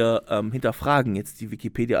 wir hinterfragen jetzt die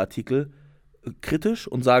Wikipedia-Artikel kritisch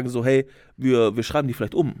und sagen so, hey, wir schreiben die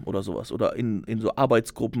vielleicht um oder sowas. Oder in so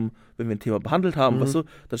Arbeitsgruppen, wenn wir ein Thema behandelt haben, weißt du,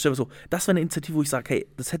 dann stellen wir so, das wäre eine Initiative, wo ich sage, hey,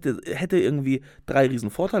 das hätte irgendwie 3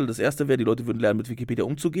 riesen Vorteile. Das erste wäre, die Leute würden lernen, mit Wikipedia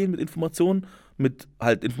umzugehen, mit Informationen, mit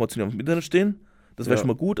halt Informationen, die auf dem Internet stehen. Das wäre schon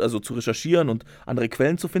mal gut, also zu recherchieren und andere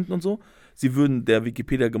Quellen zu finden und so. Sie würden der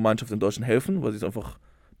Wikipedia-Gemeinschaft in Deutschland helfen, weil sie es einfach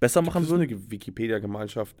besser machen würden. Gibt es eine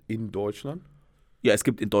Wikipedia-Gemeinschaft in Deutschland? Ja, es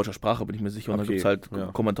gibt in deutscher Sprache, bin ich mir sicher. Und dann gibt es halt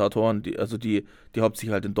Kommentatoren, die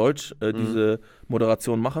hauptsächlich halt in Deutsch diese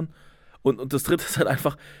Moderation machen. Und das Dritte ist halt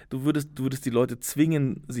einfach, du würdest die Leute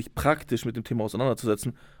zwingen, sich praktisch mit dem Thema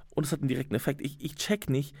auseinanderzusetzen. Und es hat einen direkten Effekt. Ich check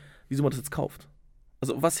nicht, wieso man das jetzt kauft.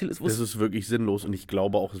 Also was ist... Das ist wirklich sinnlos und ich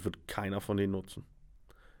glaube auch, es wird keiner von denen nutzen.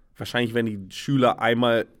 Wahrscheinlich werden die Schüler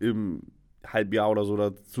einmal im Halbjahr oder so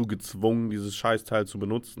dazu gezwungen, dieses Scheißteil zu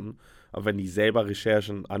benutzen. Aber wenn die selber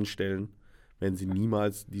Recherchen anstellen, werden sie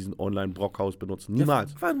niemals diesen Online-Brockhaus benutzen.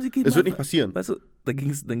 Niemals. Ja, das wird nicht passieren. Weißt du,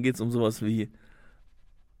 dann geht es um sowas wie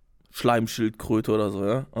Schleimschildkröte oder so,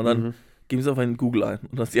 ja? Und dann geben sie einfach in Google ein.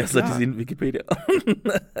 Und das ist die erste Seite, die sehen Wikipedia.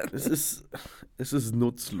 Es ist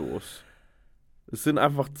nutzlos. Es sind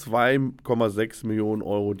einfach 2,6 Millionen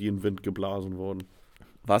Euro, die in den Wind geblasen wurden.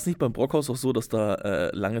 War es nicht beim Brockhaus auch so, dass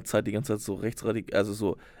da lange Zeit die ganze Zeit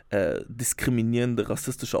so diskriminierende,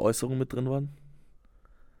 rassistische Äußerungen mit drin waren?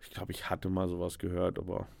 Ich glaube, ich hatte mal sowas gehört,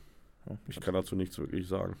 aber ich kann dazu nichts wirklich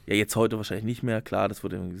sagen. Ja, jetzt heute wahrscheinlich nicht mehr. Klar, das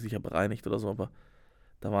wurde irgendwie sicher bereinigt oder so, aber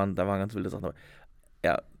da waren ganz wilde Sachen dabei.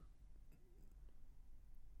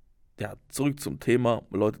 Ja, zurück zum Thema.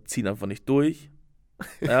 Leute ziehen einfach nicht durch.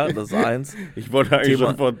 Ja, das ist eins. Ich wollte eigentlich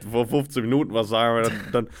schon vor 15 Minuten was sagen, aber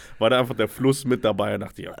dann war da einfach der Fluss mit dabei und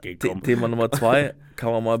dachte ich, okay, komm. Thema Nummer 2,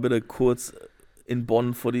 kann man mal bitte kurz in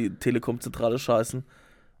Bonn vor die Telekom-Zentrale scheißen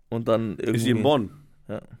und dann irgendwie... Ist sie in Bonn?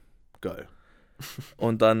 Ja. Geil.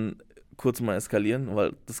 Und dann kurz mal eskalieren,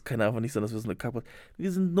 weil das kann einfach nicht sein, dass wir so eine Kacke...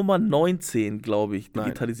 Wir sind Nummer 19, glaube ich,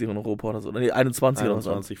 Digitalisierung in Europa oder so. Nee, 21 oder so.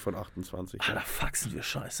 21 von 28. Alter, fuck, sind wir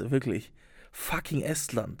scheiße, wirklich. Fucking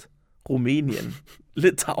Estland, Rumänien,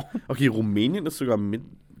 Litauen. Okay, Rumänien ist sogar mit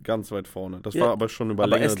ganz weit vorne. Das war aber schon über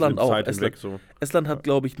längere Zeit hinweg so. Estland hat,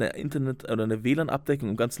 glaube ich, eine Internet- oder eine WLAN-Abdeckung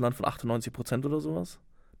im ganzen Land von 98% oder sowas.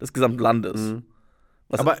 Des gesamten Landes.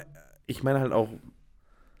 Aber ich meine halt auch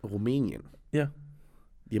Rumänien. Ja.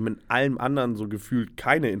 Die haben in allem anderen so gefühlt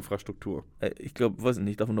keine Infrastruktur. Ich glaube, weiß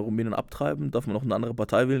nicht, darf man Rumänien abtreiben? Darf man noch eine andere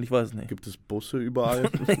Partei wählen? Ich weiß es nicht. Gibt es Busse überall?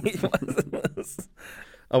 Ich weiß es.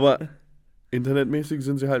 Aber internetmäßig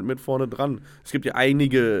sind sie halt mit vorne dran. Es gibt ja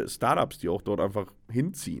einige Startups, die auch dort einfach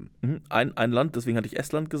hinziehen. Ein Land, deswegen hatte ich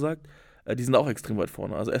Estland gesagt, die sind auch extrem weit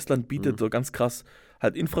vorne. Also Estland bietet so ganz krass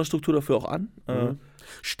halt Infrastruktur dafür auch an.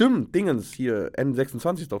 Stimmt, Dingens, hier,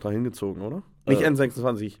 N26 ist doch da hingezogen, oder? Nicht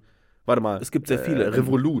N26, warte mal. Es gibt sehr viele.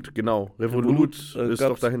 Revolut, genau. Revolut ist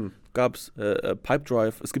doch dahin. Gab's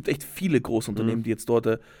Pipedrive. Es gibt echt viele große Unternehmen, die jetzt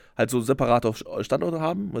dort halt so separate Standorte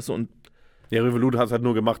haben. Weißt du, und ja, Revolut hat es halt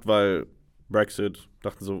nur gemacht, weil Brexit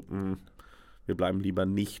dachten so, wir bleiben lieber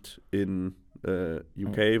nicht in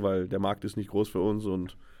UK, weil der Markt ist nicht groß für uns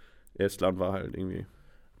und Estland war halt irgendwie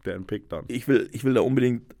deren Pick dann. Ich will da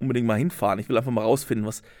unbedingt mal hinfahren. Ich will einfach mal rausfinden,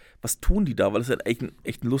 was tun die da, weil das ist halt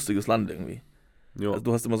echt ein lustiges Land irgendwie. Ja. Also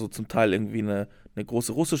du hast immer so zum Teil irgendwie eine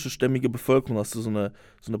große russische stämmige Bevölkerung, hast du so eine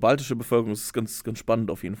baltische Bevölkerung, das ist ganz, ganz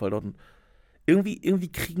spannend auf jeden Fall dort. Und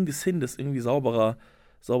irgendwie kriegen die es hin, das irgendwie sauber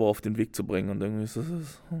auf den Weg zu bringen. Und irgendwie ist das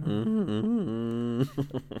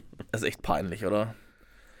ist echt peinlich, oder?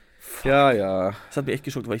 Fuck. Ja. Das hat mich echt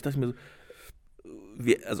geschockt, weil ich dachte mir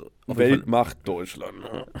so, Weltmacht Deutschland.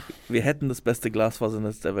 Wir hätten das beste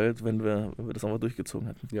Glasfasernetz der Welt, wenn wir das einfach durchgezogen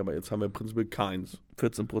hätten. Ja, aber jetzt haben wir im Prinzip keins.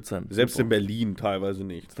 14%. Selbst in Berlin teilweise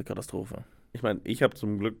nicht. Das ist eine Katastrophe. Ich meine, ich habe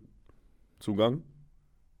zum Glück Zugang.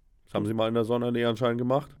 Das haben sie mal in der Sonne anscheinend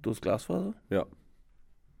gemacht. Du hast Glasfaser? Ja.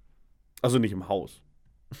 Also nicht im Haus.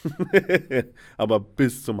 Aber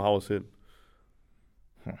bis zum Haus hin.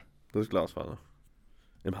 Das ist Glasfaser.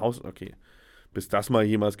 Im Haus, okay. Bis das mal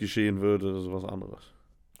jemals geschehen würde, das ist was anderes.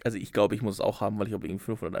 Also ich glaube, ich muss es auch haben, weil ich habe irgendwie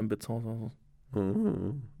 500 Mbit zu Hause oder so.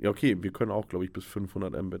 Ja, okay, wir können auch, glaube ich, bis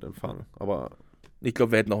 500 Mbit empfangen. Aber Ich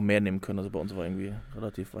glaube, wir hätten auch mehr nehmen können. Also bei uns war irgendwie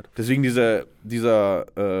relativ weit. deswegen dieser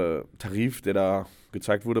Tarif, der da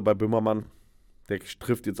gezeigt wurde bei Böhmermann, der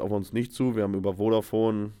trifft jetzt auf uns nicht zu. Wir haben über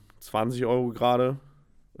Vodafone 20 Euro gerade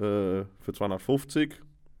für 250.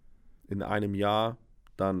 In einem Jahr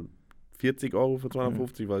dann 40 Euro für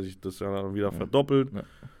 250, weil sich das ja dann wieder verdoppelt. Ja.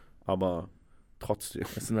 Aber trotzdem.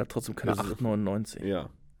 Es sind halt trotzdem keine 8,99. Ja.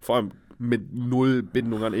 Vor allem mit 0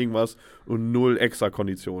 Bindung an irgendwas und 0 extra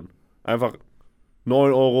Konditionen. Einfach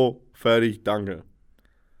 9 Euro, fertig, danke.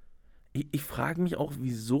 Ich frage mich auch,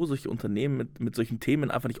 wieso solche Unternehmen mit solchen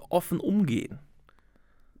Themen einfach nicht offen umgehen.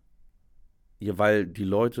 Ja, weil die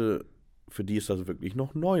Leute, für die ist das wirklich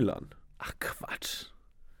noch Neuland. Ach Quatsch.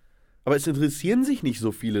 Aber es interessieren sich nicht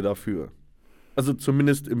so viele dafür. Also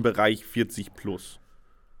zumindest im Bereich 40 plus.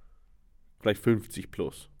 Vielleicht 50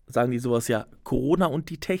 plus. Sagen die sowas ja, Corona und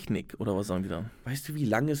die Technik, oder was sagen die dann? Weißt du, wie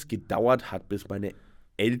lange es gedauert hat, bis meine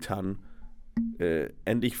Eltern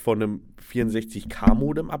endlich von einem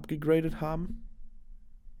 64K-Modem abgegradet haben?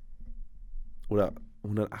 Oder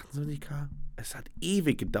 128K? Es hat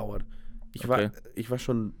ewig gedauert. Ich war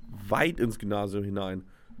schon weit ins Gymnasium hinein.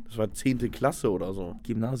 Das war 10. Klasse oder so.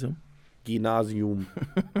 Gymnasium? Gymnasium.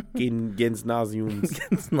 Gensnasiums.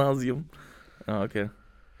 Gymnasium. Ah, okay.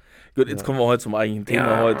 Gut, jetzt kommen wir heute zum eigentlichen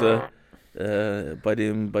Thema heute. Bei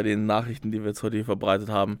den Nachrichten, die wir jetzt heute hier verbreitet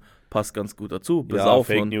haben, passt ganz gut dazu.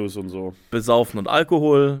 Besaufen, Fake News und so. Besaufen und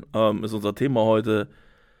Alkohol ist unser Thema heute.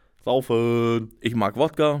 Saufen. Ich mag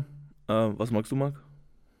Wodka. Was magst du, Marc?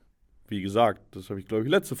 Wie gesagt, das habe ich, glaube ich,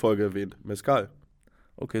 letzte Folge erwähnt. Mezcal.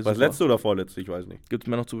 Okay, Was super. letzte oder vorletzte? Ich weiß nicht. Gibt es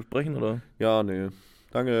mehr noch zu besprechen, oder? Ja, nee.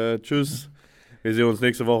 Danke, tschüss. Wir sehen uns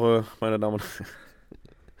nächste Woche, meine Damen und Herren.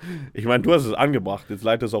 Ich meine, du hast es angebracht. Jetzt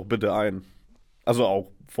leite es auch bitte ein. Also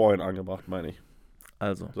auch vorhin angebracht, meine ich.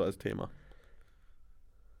 Also, So als Thema.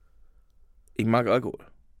 ich mag Alkohol.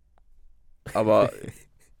 Aber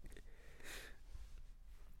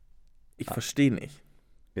ich verstehe nicht,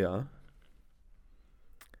 Ja.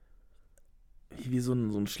 wie wir so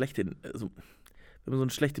eine schlechte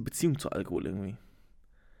Beziehung zu Alkohol irgendwie.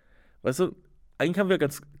 Weißt du, eigentlich haben wir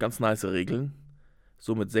ganz, ganz nice Regeln.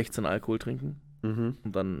 So mit 16 Alkohol trinken Mhm.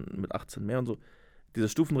 und dann mit 18 mehr und so. Diese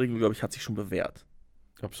Stufenregel, glaube ich, hat sich schon bewährt.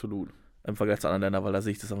 Absolut. Im Vergleich zu anderen Ländern, weil da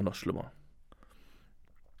sehe ich das einfach noch schlimmer.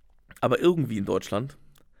 Aber irgendwie in Deutschland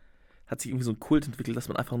hat sich irgendwie so ein Kult entwickelt, dass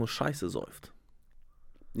man einfach nur Scheiße säuft.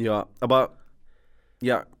 Ja, aber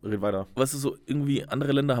ja, red weiter. Weißt du, so irgendwie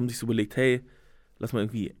andere Länder haben sich so überlegt, hey, lass mal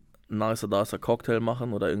irgendwie nicer Dicer Cocktail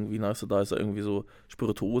machen oder irgendwie nicer Dicer irgendwie so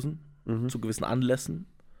Spirituosen zu gewissen Anlässen.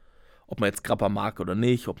 Ob man jetzt Grappa mag oder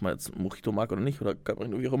nicht, ob man jetzt Mojito mag oder nicht oder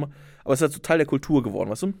wie auch immer. Aber es ist halt so Teil der Kultur geworden,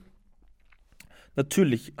 weißt du?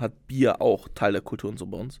 Natürlich hat Bier auch Teil der Kultur und so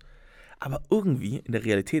bei uns. Aber irgendwie in der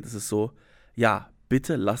Realität ist es so, ja,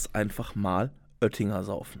 bitte lass einfach mal Oettinger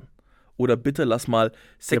saufen. Oder bitte lass mal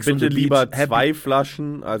Sex Ja, on bitte the lieber Beach. 2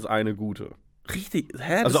 Flaschen als eine gute. Richtig,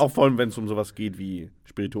 hä? Also auch vor allem, wenn es um sowas geht wie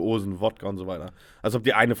Spirituosen, Wodka und so weiter. Als ob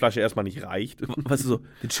die eine Flasche erstmal nicht reicht. Weißt du, so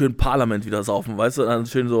den schönen Parlament wieder saufen, weißt du? Und dann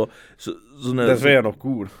schön so eine... Das wäre ja noch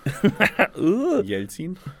gut. so,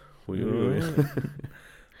 Jelzin? Uiuiui.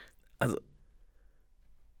 also,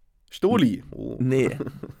 Stoli. Oh.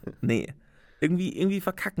 nee. Irgendwie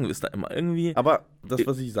verkacken wir es da immer. Irgendwie... Aber das,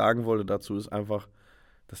 was ich sagen wollte dazu, ist einfach,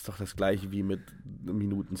 das ist doch das Gleiche wie mit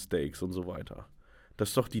Minutensteaks und so weiter. Das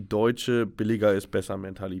ist doch die deutsche billiger ist besser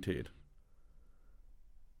Mentalität.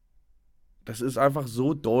 Das ist einfach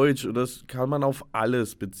so deutsch und das kann man auf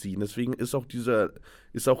alles beziehen. Deswegen ist auch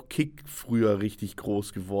Kick früher richtig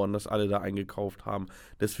groß geworden, dass alle da eingekauft haben.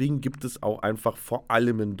 Deswegen gibt es auch einfach vor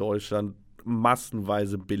allem in Deutschland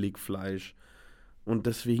massenweise Billigfleisch. Und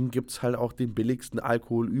deswegen gibt es halt auch den billigsten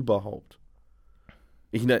Alkohol überhaupt.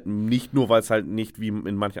 Nicht nur, weil es halt nicht wie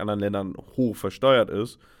in manchen anderen Ländern hoch versteuert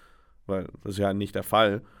ist, weil das ist ja nicht der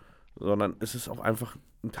Fall, sondern es ist auch einfach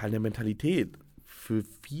ein Teil der Mentalität. Für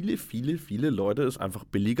viele, viele, viele Leute ist einfach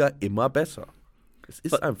billiger immer besser. Es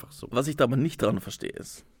ist einfach so. Was ich da aber nicht dran verstehe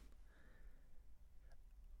ist,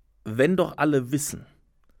 wenn doch alle wissen,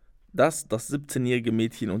 dass das 17-jährige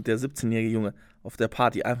Mädchen und der 17-jährige Junge auf der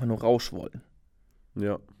Party einfach nur Rausch wollen,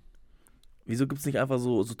 Ja. wieso gibt es nicht einfach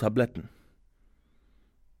so Tabletten?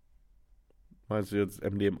 Meinst du jetzt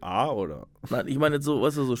MDMA oder? Nein, ich meine jetzt so,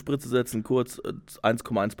 weißt du, so Spritze setzen, kurz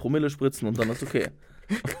 1,1 Promille spritzen und dann ist okay.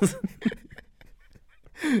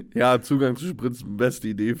 Ja, Zugang zu Spritzen, beste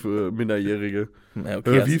Idee für Minderjährige. Ja,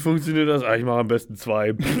 okay, Wie funktioniert das? Ich mache am besten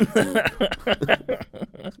 2.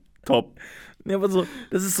 Top. Ja, aber so,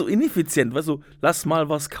 das ist so ineffizient, weißt du, lass mal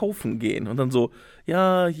was kaufen gehen und dann so,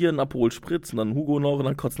 ja, hier ein Aperol Spritz und dann Hugo noch und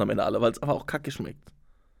dann kotzen am Ende alle, weil es einfach auch kacke schmeckt.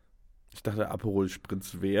 Ich dachte, Aperol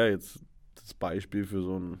Spritz wäre jetzt das Beispiel für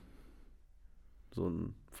so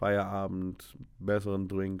einen Feierabend, besseren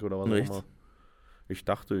Drink oder was auch immer. Ich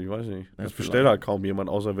dachte, ich weiß nicht. Das bestellt halt kaum jemand,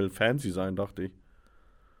 außer will fancy sein, dachte ich.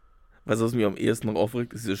 Weißt du, was mich am ehesten noch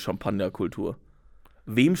aufregt, ist diese Champagnerkultur.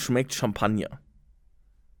 Wem schmeckt Champagner?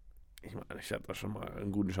 Ich meine, ich hatte da schon mal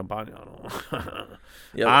einen guten Champagner.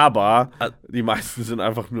 Ja, aber die meisten sind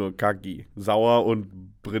einfach nur kacki, sauer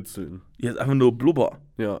und britzeln. Hier ist einfach nur Blubber.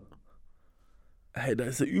 Ja. Hey, da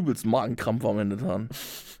ist ja übelst Magenkrampf am Ende dran.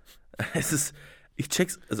 Ich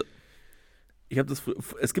check's, also,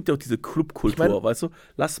 es gibt ja auch diese Clubkultur, weißt du?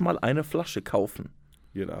 Lass mal eine Flasche kaufen.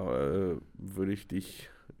 Ja, da würde ich dich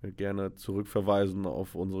gerne zurückverweisen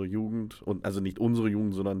auf unsere Jugend. Und also nicht unsere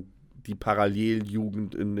Jugend, sondern die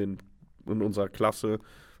Paralleljugend in unserer Klasse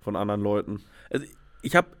von anderen Leuten. Also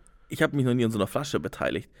ich hab mich noch nie an so einer Flasche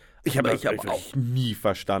beteiligt. Ich habe auch nie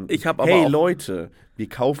verstanden. Hey Leute, wir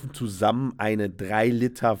kaufen zusammen eine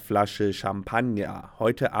 3-Liter Flasche Champagner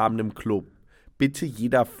heute Abend im Club. Bitte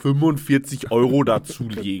jeder 45 €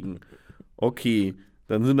 dazulegen. Okay,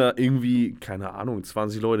 dann sind da irgendwie, keine Ahnung,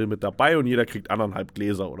 20 Leute mit dabei und jeder kriegt 1,5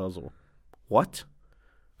 Gläser oder so. What?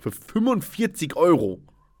 Für 45 €?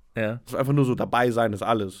 Ja. Das ist einfach nur so dabei sein, ist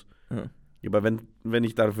alles. Ja. Aber wenn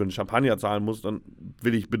ich dafür einen Champagner zahlen muss, dann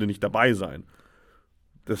will ich bitte nicht dabei sein.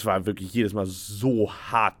 Das war wirklich jedes Mal so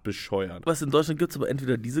hart bescheuert. Was in Deutschland gibt es aber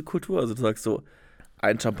entweder diese Kultur, also du sagst so,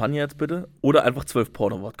 ein Champagner jetzt bitte, oder einfach 12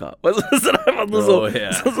 Porno-Wodka. Weißt du, das ist dann einfach nur so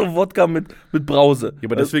Wodka mit Brause. Ja,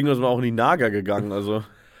 aber deswegen ist man auch in die Naga gegangen, also.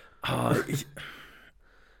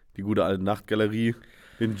 Die gute alte Nachtgalerie,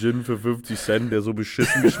 den Gin für 50 Cent, der so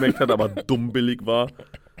beschissen geschmeckt hat, aber dumm billig war.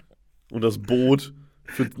 Und das Boot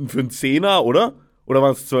für einen Zehner, oder? Oder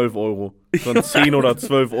waren es 12 €? Von 10 oder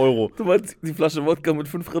 12 €. Du meinst die Flasche Wodka mit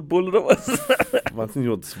 5 Red Bull oder was? Waren es nicht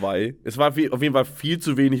nur 2? Es war auf jeden Fall viel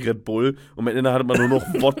zu wenig Red Bull und am Ende hatte man nur noch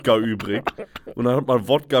Wodka übrig. Und dann hat man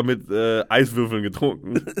Wodka mit Eiswürfeln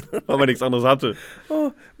getrunken, weil man nichts anderes hatte.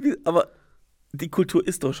 Oh, aber die Kultur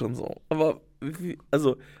ist doch schon so. Aber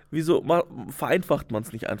wieso vereinfacht man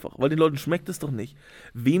es nicht einfach? Weil den Leuten schmeckt es doch nicht.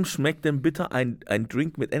 Wem schmeckt denn bitte ein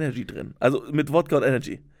Drink mit Energy drin? Also mit Wodka und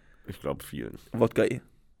Energy. Ich glaube vielen. Wodka E.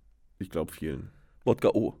 Ich glaube vielen. Wodka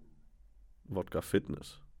O. Wodka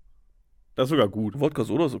Fitness. Das ist sogar gut. Wodka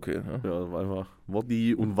Soda ist okay. Ja, das war einfach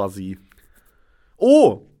Woddi und Wassi.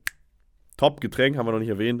 Oh! Top-Getränk, haben wir noch nicht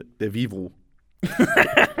erwähnt. Der Vivo.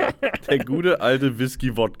 Der gute alte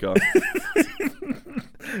Whisky-Wodka.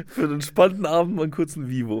 Für einen entspannten Abend mal einen kurzen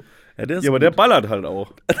Vivo. Ja, aber der ballert halt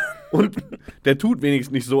auch. Und der tut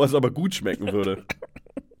wenigstens nicht so, als ob er gut schmecken würde.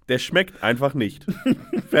 Der schmeckt einfach nicht.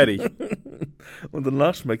 Fertig. Und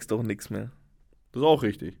danach schmeckst du auch nichts mehr. Das ist auch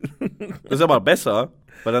richtig. Das ist aber besser,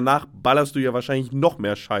 weil danach ballerst du ja wahrscheinlich noch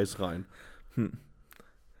mehr Scheiß rein.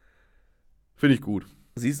 Finde ich gut.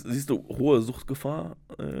 Siehst du hohe Suchtgefahr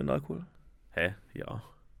in Alkohol? Hä? Ja.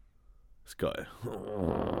 Ist geil.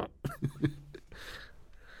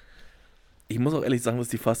 Ich muss auch ehrlich sagen, dass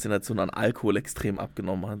die Faszination an Alkohol extrem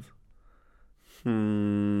abgenommen hat.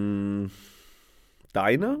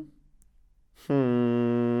 Deine?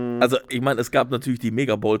 Also, ich meine, es gab natürlich die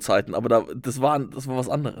Mega-Bowl-Zeiten, aber das war was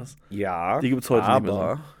anderes. Ja, die gibt's heute nicht mehr.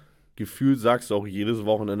 Aber gefühlt sagst du auch jedes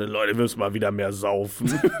Wochenende, Leute, wir müssen mal wieder mehr saufen.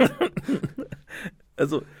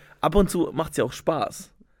 Also, ab und zu macht's ja auch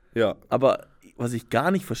Spaß. Ja. Aber was ich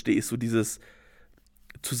gar nicht verstehe, ist so dieses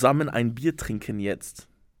zusammen ein Bier trinken jetzt.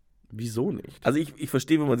 Wieso nicht? Also ich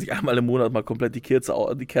verstehe, wenn man sich einmal im Monat mal komplett die Kerze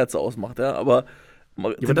ausmacht, ja, aber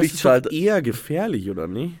das ist doch eher gefährlich, oder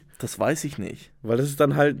nicht? Das weiß ich nicht. Weil das ist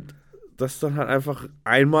dann halt einfach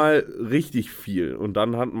einmal richtig viel und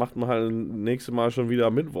dann macht man halt nächstes Mal schon wieder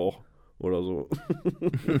Mittwoch oder so.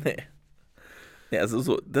 Nee. Ja, also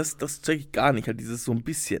so, das check ich gar nicht, halt dieses so ein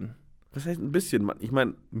bisschen. Was heißt ein bisschen? Ich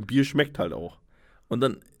meine, ein Bier schmeckt halt auch. Und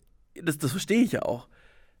dann, das verstehe ich ja auch.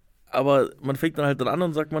 Aber man fängt dann halt an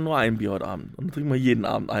und sagt man nur ein Bier heute Abend. Und dann trinkt man jeden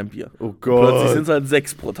Abend ein Bier. Oh Gott. Und plötzlich sind es halt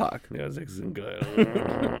 6 pro Tag. Ja, 6 sind geil.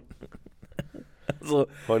 Also,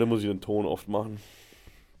 heute muss ich den Ton oft machen.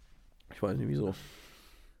 Ich weiß nicht wieso.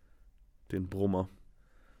 Den Brummer.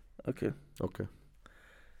 Okay.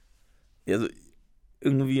 Ja, also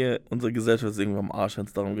irgendwie, unsere Gesellschaft ist irgendwie am Arsch, wenn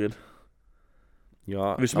es darum geht.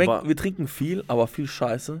 Ja, Wir trinken viel, aber viel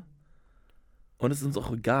Scheiße. Und es ist uns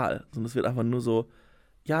auch egal. Sondern es wird einfach nur so,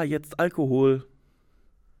 ja, jetzt Alkohol.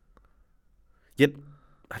 Jetzt,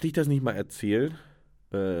 hatte ich das nicht mal erzählt?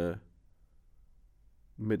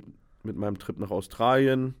 Mit meinem Trip nach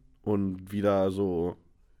Australien und wieder so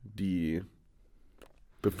die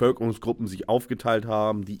Bevölkerungsgruppen sich aufgeteilt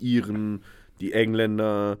haben, die Iren, die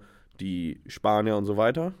Engländer, die Spanier und so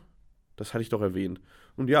weiter. Das hatte ich doch erwähnt.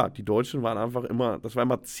 Und ja, die Deutschen waren einfach immer, das war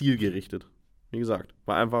immer zielgerichtet. Wie gesagt,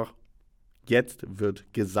 war einfach, jetzt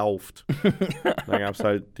wird gesauft. Dann gab es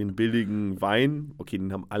halt den billigen Wein. Okay,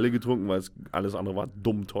 den haben alle getrunken, weil alles andere war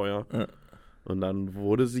dumm teuer. Ja. Und dann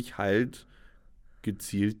wurde sich halt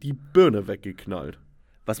gezielt die Birne weggeknallt.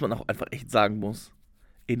 Was man auch einfach echt sagen muss,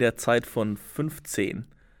 in der Zeit von 15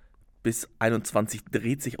 bis 21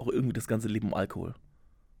 dreht sich auch irgendwie das ganze Leben um Alkohol.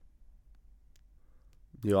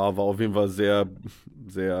 Ja, war auf jeden Fall sehr,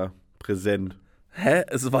 sehr präsent. Hä?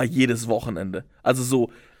 Es war jedes Wochenende. Also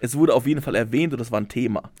so, es wurde auf jeden Fall erwähnt und das war ein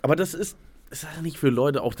Thema. Aber ist das nicht für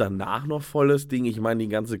Leute auch danach noch volles Ding? Ich meine, die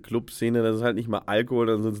ganze Clubszene, das ist halt nicht mal Alkohol,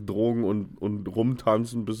 dann sind es Drogen und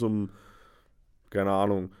rumtanzen bis um, keine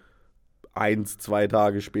Ahnung, 1, 2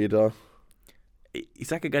 Tage später. Ich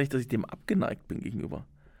sage ja gar nicht, dass ich dem abgeneigt bin gegenüber.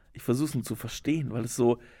 Ich versuche es nur zu verstehen, weil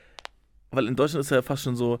in Deutschland ist ja fast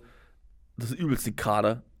schon so, das übelste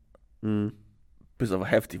Kader. Mhm. Bist aber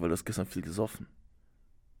heftig, weil du hast gestern viel gesoffen.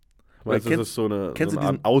 Weißt du, dass es so eine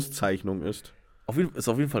Art Auszeichnung ist? Ist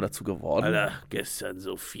auf jeden Fall dazu geworden. Alter, gestern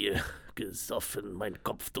so viel gesoffen, mein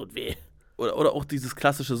Kopf tut weh. Oder auch dieses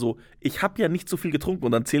klassische so, ich habe ja nicht so viel getrunken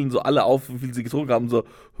und dann zählen so alle auf, wie viel sie getrunken haben, so,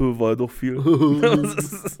 war ja doch viel.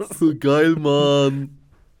 So geil, Mann.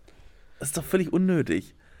 Das ist doch völlig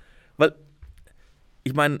unnötig. Weil,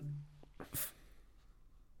 ich meine,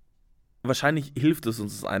 wahrscheinlich hilft es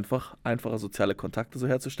uns einfacher soziale Kontakte so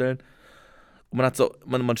herzustellen. Und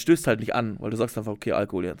man stößt halt nicht an, weil du sagst einfach, okay,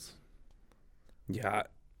 Alkohol jetzt. Ja,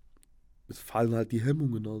 es fallen halt die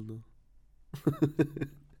Hemmungen an, ne?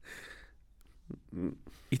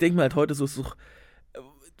 Ich denke mir halt heute so,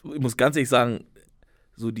 ich muss ganz ehrlich sagen,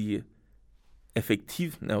 so die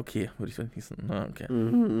effektiven, okay, würde ich nicht sagen, okay.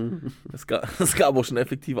 Es gab auch schon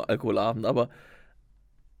effektive Alkoholabende, aber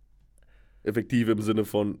effektiv im Sinne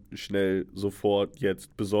von schnell, sofort,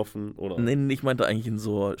 jetzt besoffen, oder? nee, ich meinte eigentlich in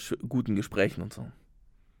so guten Gesprächen und so.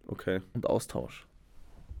 Okay. Und Austausch.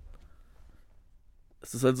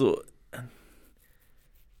 Es ist halt so,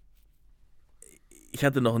 ich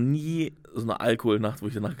hatte noch nie so eine Alkoholnacht, wo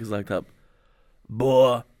ich danach gesagt habe,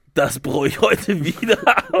 boah, das brauche ich heute wieder.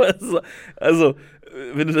 Also,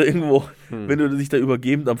 wenn du da irgendwo, wenn du dich da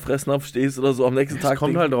übergebend am Fressnapf stehst oder so am nächsten Tag. Es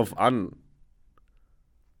kommt halt drauf an.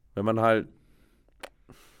 Wenn man halt.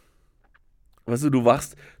 Weißt du, du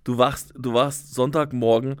wachst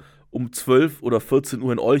Sonntagmorgen um 12 oder 14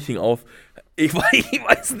 Uhr in Olching auf. Ich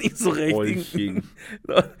weiß nicht so recht. Olching.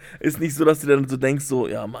 Ist nicht so, dass du dann so denkst, so,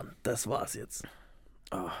 ja Mann, das war's jetzt.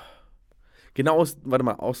 Genau, das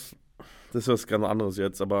ist was ganz anderes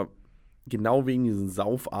jetzt, aber genau wegen diesen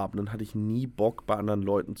Saufabenden hatte ich nie Bock, bei anderen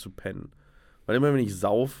Leuten zu pennen. Weil immer, wenn ich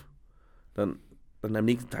sauf, dann am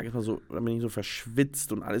nächsten Tag ist man so, dann bin ich so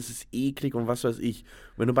verschwitzt und alles ist eklig und was weiß ich.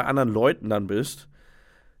 Und wenn du bei anderen Leuten dann bist,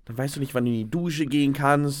 dann weißt du nicht, wann du in die Dusche gehen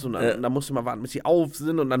kannst und dann musst du mal warten, bis sie auf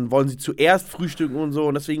sind und dann wollen sie zuerst frühstücken und so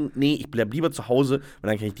und deswegen, nee, ich bleib lieber zu Hause und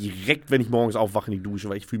dann kann ich direkt, wenn ich morgens aufwache, in die Dusche,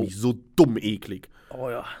 weil ich fühle mich so dumm eklig. Oh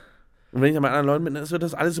ja. Und wenn ich dann bei anderen Leuten bin, dann wird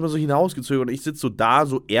das alles immer so hinausgezögert und ich sitze so da,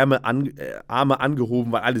 so Arme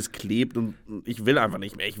angehoben, weil alles klebt und ich will einfach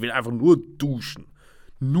nicht mehr. Ich will einfach nur duschen.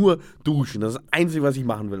 Nur duschen. Das ist das Einzige, was ich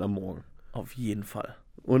machen will am Morgen. Auf jeden Fall.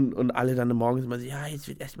 Und alle dann morgens immer so, ja, jetzt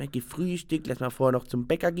wird erstmal gefrühstückt, lass mal vorher noch zum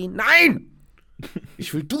Bäcker gehen. Nein!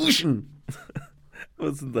 Ich will duschen!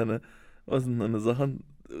 Was sind deine Sachen?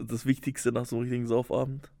 Das Wichtigste nach so einem richtigen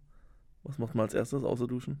Saufabend? Was macht man als erstes, außer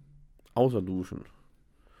duschen? Außer duschen.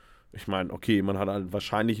 Ich meine, okay, man hat halt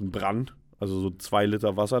wahrscheinlich einen Brand, also so 2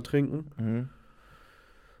 Liter Wasser trinken. Mhm.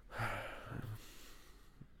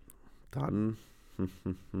 Dann,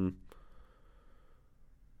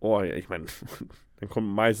 oh ja, ich meine, dann kommt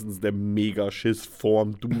meistens der Mega-Schiss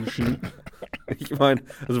vorm Duschen. Ich meine,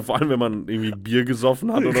 also vor allem, wenn man irgendwie Bier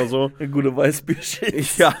gesoffen hat oder so. Eine gute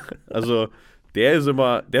Weißbierschiss. Ja, also der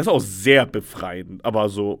ist auch sehr befreiend, aber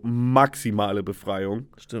so maximale Befreiung.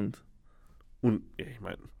 Stimmt. Und ja, ich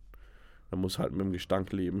meine, man muss halt mit dem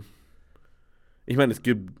Gestank leben. Ich meine, es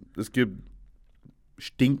gibt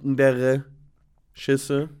stinkendere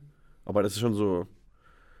Schisse, aber das ist schon so,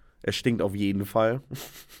 es stinkt auf jeden Fall.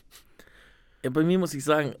 Ja, bei mir muss ich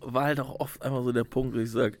sagen, war halt auch oft einfach so der Punkt, wo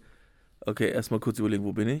ich sage, okay, erstmal kurz überlegen,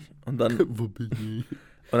 wo bin ich? Und dann, Wo bin ich?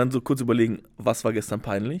 Und dann so kurz überlegen, was war gestern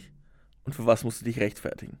peinlich und für was musst du dich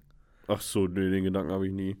rechtfertigen. Ach so, nee, den Gedanken habe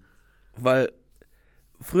ich nie. Weil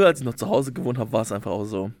früher, als ich noch zu Hause gewohnt habe, war es einfach auch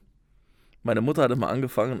so. Meine Mutter hat immer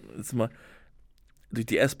angefangen, ist immer durch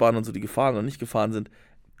die S-Bahn und so, die gefahren und nicht gefahren sind,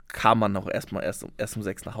 kam man auch erst um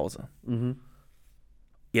 6 nach Hause. Mhm.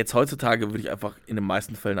 Jetzt heutzutage würde ich einfach in den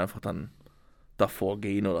meisten Fällen einfach dann davor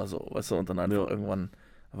gehen oder so, weißt du, und dann einfach irgendwann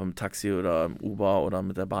einfach mit dem Taxi oder im Uber oder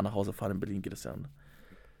mit der Bahn nach Hause fahren. In Berlin geht es ja.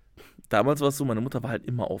 Damals war es so, meine Mutter war halt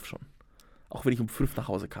immer auf schon. Auch wenn ich um 5 nach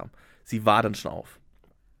Hause kam. Sie war dann schon auf.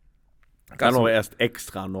 Dann aber erst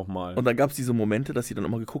extra nochmal. Und dann gab es diese Momente, dass sie dann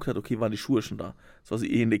immer geguckt hat, okay, waren die Schuhe schon da? Das war so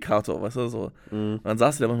Indikator, weißt du, so. Und dann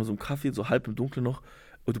saß sie da manchmal so im Kaffee, so halb im Dunkeln noch,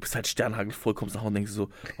 und du bist halt sternhagelvoll, kommst nach Hause und denkst so,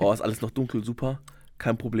 oh, ist alles noch dunkel, super,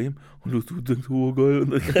 kein Problem. Und du denkst, oh, geil.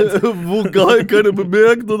 Und dann wo geil, keiner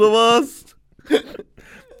bemerkt, oder was?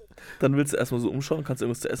 Dann willst du erstmal so umschauen, kannst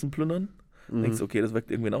irgendwas zu essen plündern. Denkst du, okay, das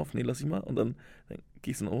weckt irgendwen auf, nee, lass ich mal. Und dann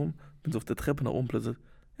gehst du nach oben, bin so auf der Treppe nach oben plötzlich.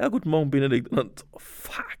 Ja, guten Morgen, Benedikt. Und dann, oh,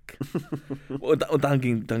 fuck. und dann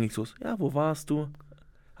ging's los. Ja, wo warst du?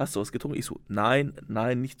 Hast du was getrunken? Ich so, nein,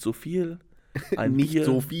 nicht so viel. Nicht Bier.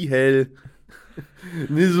 so viel hell.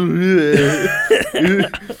 Nicht so viel.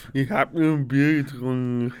 Ich hab nur ein Bier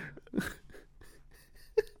getrunken.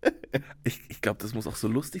 Ich glaube, das muss auch so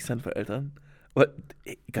lustig sein für Eltern. Aber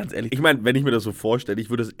ganz ehrlich. Ich meine, wenn ich mir das so vorstelle, ich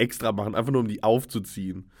würde es extra machen, einfach nur um die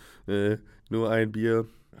aufzuziehen. Nur ein Bier.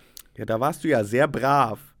 Ja, da warst du ja sehr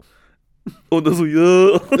brav. Und dann so,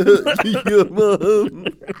 ja. Ja, Mann.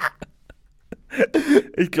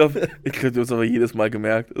 Ich glaube, du hast es aber jedes Mal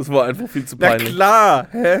gemerkt. Es war einfach viel zu peinlich. Na klar,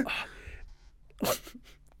 hä?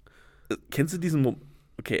 Kennst du diesen Moment?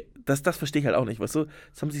 Okay, das verstehe ich halt auch nicht, weißt du?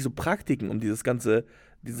 Es haben sich so Praktiken um diesen ganzen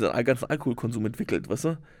Alkoholkonsum entwickelt, weißt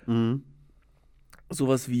du? Mhm.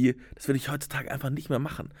 Sowas wie, das würde ich heutzutage einfach nicht mehr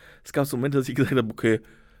machen. Es gab so Momente, dass ich gesagt habe, okay,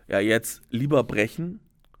 ja, jetzt lieber brechen,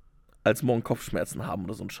 als morgen Kopfschmerzen haben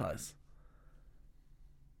oder so ein Scheiß.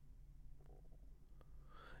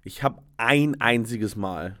 Ich habe ein einziges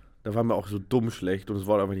Mal, da war mir auch so dumm schlecht und es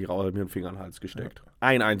wollte einfach nicht raus, hat mir einen Finger in den Hals gesteckt. Ja.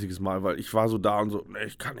 Ein einziges Mal, weil ich war so da und so, nee,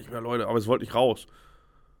 ich kann nicht mehr, Leute, aber es wollte nicht raus.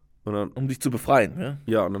 Und dann, um dich zu befreien, ja?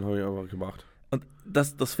 Ja, und dann habe ich einfach gemacht. Und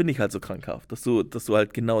das finde ich halt so krankhaft, dass du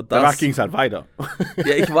halt genau das... Danach ging es halt weiter.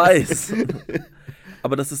 Ja, ich weiß.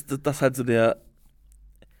 Aber das ist das halt so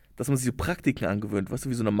dass man sich so Praktiken angewöhnt, weißt du,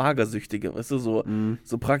 wie so eine Magersüchtige, weißt du,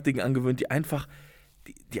 so Praktiken angewöhnt, die einfach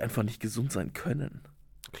nicht gesund sein können.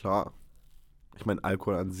 Klar. Ich meine,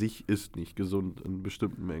 Alkohol an sich ist nicht gesund in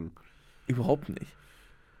bestimmten Mengen. Überhaupt nicht.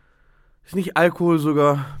 Ist nicht Alkohol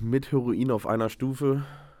sogar mit Heroin auf einer Stufe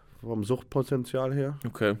vom Suchtpotenzial her?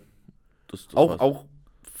 Okay. Das auch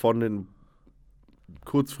von den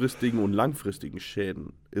kurzfristigen und langfristigen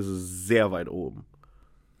Schäden ist es sehr weit oben.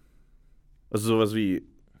 Also sowas wie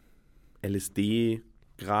LSD,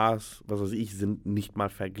 Gras, was weiß ich, sind nicht mal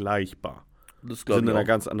vergleichbar. Das sind in einer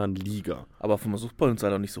ganz anderen Liga. Aber vom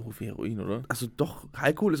Suchtpotenzial auch nicht so hoch wie Heroin, oder? Also doch,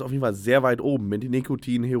 Alkohol ist auf jeden Fall sehr weit oben. Mit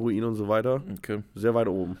Nikotin, Heroin und so weiter. Okay. Sehr weit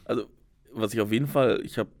oben. Also, was ich auf jeden Fall,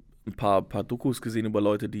 ich habe ein paar Dokus gesehen über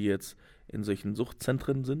Leute, die jetzt in solchen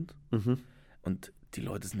Suchtzentren sind. Mhm. Und die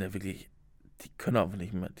Leute sind ja wirklich, die können einfach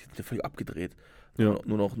nicht mehr, die sind ja völlig abgedreht. Ja.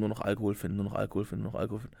 Nur noch Alkohol finden, nur noch Alkohol finden.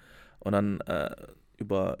 Und dann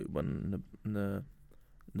über eine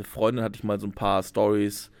Freundin hatte ich mal so ein paar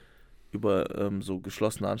Stories über so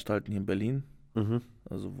geschlossene Anstalten hier in Berlin. Mhm.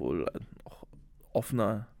 Also wohl auch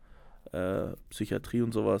offener Psychiatrie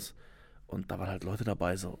und sowas. Und da waren halt Leute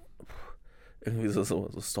dabei, so irgendwie so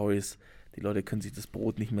Stories. Die Leute können sich das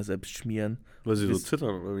Brot nicht mehr selbst schmieren. Weil sie so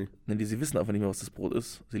zittern, oder wie? Nee, sie wissen einfach nicht mehr, was das Brot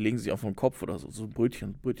ist. Sie legen sich auf den Kopf oder so ein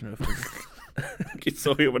Brötchen öffnen. Okay,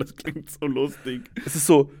 sorry, aber das klingt so lustig. Es ist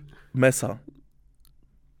so Messer.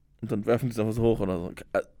 Und dann werfen die es einfach so hoch oder so.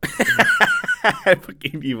 Einfach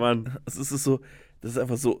gegen die Wand. Das ist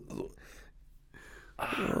einfach so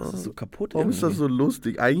das ist so kaputt. Warum ist das so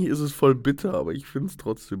lustig? Eigentlich ist es voll bitter, aber ich finde es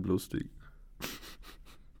trotzdem lustig.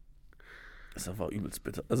 Das ist einfach übelst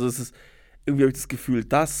bitter. Also es ist, irgendwie habe ich das Gefühl,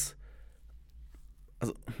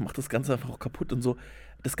 macht das Ganze einfach auch kaputt und so.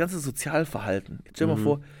 Das ganze Sozialverhalten. Jetzt stell dir mal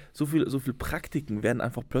vor, so viel Praktiken werden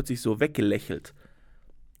einfach plötzlich so weggelächelt.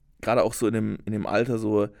 Gerade auch so in dem Alter,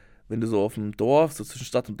 so, wenn du so auf dem Dorf, so zwischen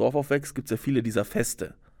Stadt und Dorf aufwächst, gibt es ja viele dieser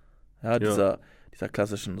Feste. Ja, dieser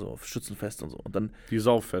klassischen so Schützenfeste und so. Und dann, die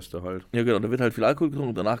Sauffeste halt. Ja, genau. Da wird halt viel Alkohol getrunken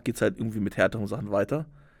und danach geht es halt irgendwie mit härteren Sachen weiter.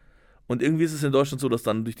 Und irgendwie ist es in Deutschland so, dass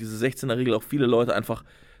dann durch diese 16er-Regel auch viele Leute einfach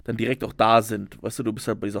dann direkt auch da sind. Weißt du bist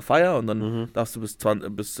halt bei dieser Feier und dann darfst du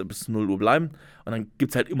bis 0 Uhr bleiben. Und dann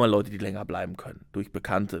gibt es halt immer Leute, die länger bleiben können. Durch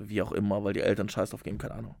Bekannte, wie auch immer, weil die Eltern Scheiß drauf geben,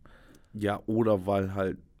 keine Ahnung. Ja, oder weil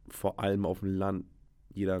halt vor allem auf dem Land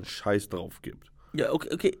jeder einen Scheiß drauf gibt. Ja,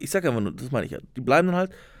 okay, ich sag einfach nur, das meine ich ja. Die bleiben dann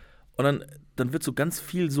halt und dann wird so ganz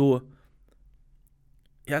viel so,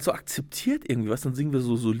 ja, so akzeptiert irgendwie, was? Dann singen wir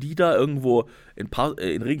so Lieder irgendwo in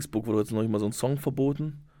Regensburg wurde jetzt noch mal so ein Song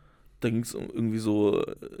verboten. Da ging es irgendwie so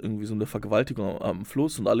eine Vergewaltigung am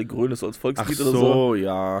Fluss und alle grölen es als Volkslied oder so.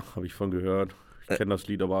 Ja, habe ich von gehört. Ich kenne das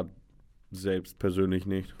Lied aber selbst persönlich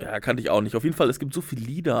nicht. Ja, kannte ich auch nicht. Auf jeden Fall, es gibt so viele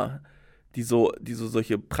Lieder, die so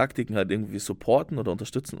solche Praktiken halt irgendwie supporten oder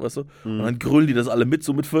unterstützen, weißt du? Und dann grölen die das alle mit,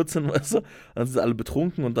 so mit 14, weißt du? Dann sind sie alle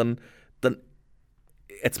betrunken und dann,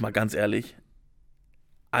 jetzt mal ganz ehrlich,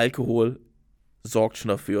 Alkohol sorgt schon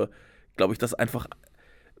dafür, glaube ich, dass einfach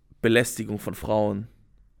Belästigung von Frauen,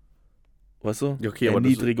 weißt du? Okay,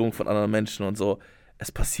 Erniedrigung von anderen Menschen und so. Es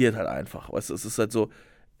passiert halt einfach, weißt du? Es ist halt so,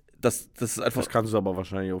 das ist einfach. Das kannst du aber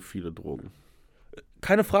wahrscheinlich auf viele Drogen.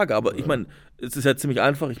 Keine Frage, aber ich meine, es ist ja ziemlich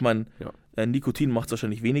einfach. Ich meine, Ja. Nikotin macht es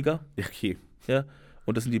wahrscheinlich weniger. Okay. Ja.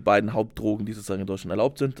 Und das sind die beiden Hauptdrogen, die sozusagen in Deutschland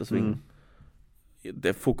erlaubt sind. Deswegen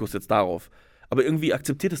der Fokus jetzt darauf. Aber irgendwie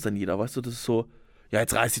akzeptiert es dann jeder, weißt du? Das ist so, ja,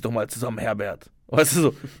 jetzt reiß dich doch mal zusammen, Herbert. Weißt du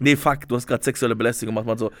so, nee, fuck, du hast gerade sexuelle Belästigung gemacht.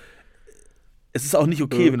 Man so, es ist auch nicht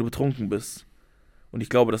okay, wenn du betrunken bist. Und ich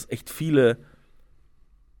glaube, dass echt viele,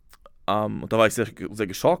 und da war ich sehr, sehr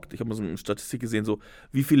geschockt. Ich habe mal so eine Statistik gesehen, so,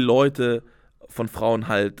 wie viele Leute von Frauen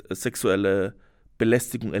halt sexuelle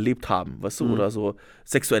Belästigung erlebt haben, weißt du, oder so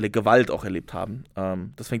sexuelle Gewalt auch erlebt haben.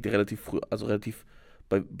 Das fängt ja relativ früh, also relativ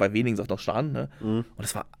bei wenigen Sachen noch schon an, ne? Und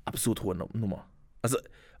das war absurd hohe Nummer. Also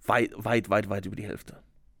weit über die Hälfte.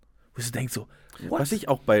 Wo du denkst so, what? Was ich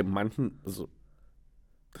auch bei manchen, also,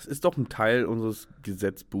 das ist doch ein Teil unseres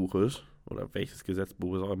Gesetzbuches, oder welches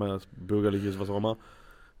Gesetzbuch ist auch immer, das bürgerliche ist, was auch immer,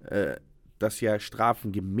 dass ja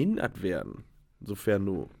Strafen gemindert werden, sofern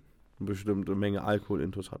du eine bestimmte Menge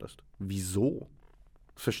Alkoholintus hattest. Wieso?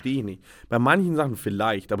 Das verstehe ich nicht. Bei manchen Sachen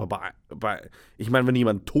vielleicht, aber ich meine, wenn du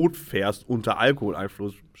jemanden tot fährst unter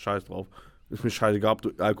Alkoholeinfluss, scheiß drauf, ist mir scheißegal, ob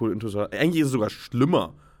du Alkoholintus hast. Eigentlich ist es sogar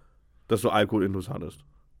schlimmer, dass du Alkoholintus hattest.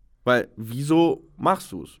 Weil, wieso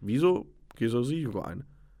machst du es? Wieso gehst du das Risiko ein?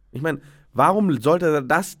 Ich meine, warum sollte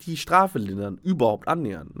das die Strafe lindern? Überhaupt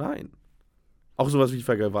annähern? Nein. Auch sowas wie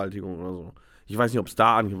Vergewaltigung oder so. Ich weiß nicht, ob es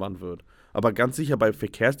da angewandt wird. Aber ganz sicher, bei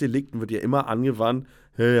Verkehrsdelikten wird ja immer angewandt,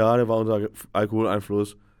 hey, ja, der war unter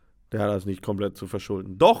Alkoholeinfluss, der hat das nicht komplett zu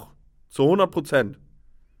verschulden. Doch, zu 100%.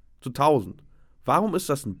 Zu 1000. Warum ist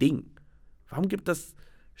das ein Ding? Warum gibt das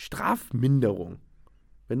Strafminderung,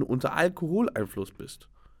 wenn du unter Alkoholeinfluss bist?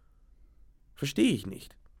 Verstehe ich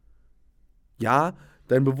nicht. Ja,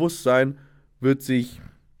 dein Bewusstsein wird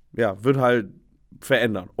halt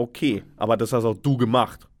verändern. Okay, aber das hast auch du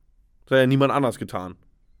gemacht. Das hat ja niemand anders getan.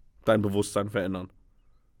 Dein Bewusstsein verändern.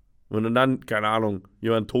 Und wenn du dann, keine Ahnung,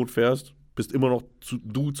 jemanden tot fährst, bist immer noch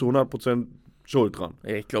du zu 100% schuld dran.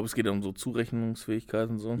 Ja, ich glaube, es geht um so Zurechnungsfähigkeit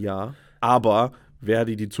und so. Ja, aber wer hat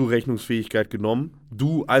dir die Zurechnungsfähigkeit genommen?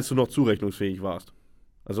 Du, als du noch zurechnungsfähig warst.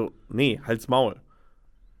 Also, nee, halt's Maul.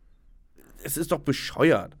 Es ist doch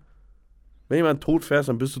bescheuert. Wenn jemand tot fährst,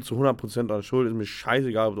 dann bist du zu 100% an Schuld. Ist mir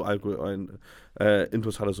scheißegal, ob du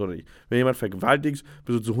Intus hattest oder nicht. Wenn jemand vergewaltigst,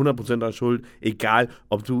 bist du zu 100% an Schuld. Egal,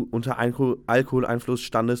 ob du unter Alkoholeinfluss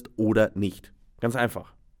standest oder nicht. Ganz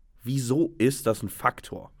einfach. Wieso ist das ein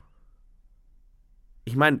Faktor?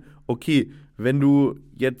 Ich meine, okay, wenn du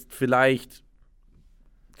jetzt vielleicht,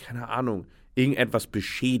 keine Ahnung, irgendetwas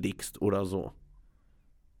beschädigst oder so.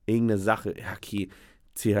 Irgendeine Sache. Ja, okay,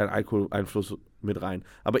 zählt halt Alkoholeinfluss mit rein.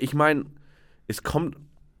 Aber ich meine, es kommt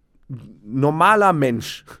normaler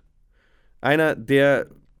Mensch, einer, der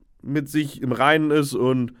mit sich im Reinen ist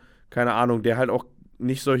und, keine Ahnung, der halt auch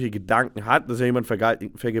nicht solche Gedanken hat, dass er jemanden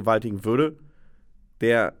vergewaltigen würde,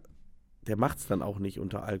 der macht es dann auch nicht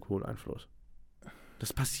unter Alkoholeinfluss.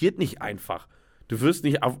 Das passiert nicht einfach. Du wirst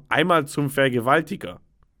nicht auf einmal zum Vergewaltiger.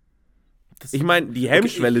 Ich meine, die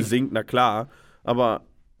Hemmschwelle sinkt, na klar, aber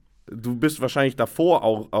du bist wahrscheinlich davor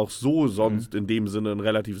auch so sonst in dem Sinne ein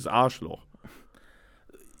relatives Arschloch.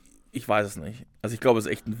 Ich weiß es nicht. Also ich glaube, es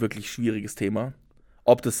ist echt ein wirklich schwieriges Thema.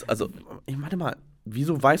 Ob das, also... Warte mal,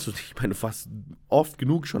 wieso weißt du nicht? Ich meine, du warst oft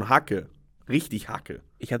genug schon Hacke. Richtig Hacke.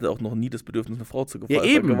 Ich hatte auch noch nie das Bedürfnis, eine Frau zu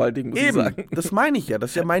vergewaltigen, muss ich sagen. Das meine ich ja.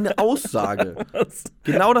 Das ist ja meine Aussage.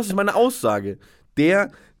 Genau das ist meine Aussage. Der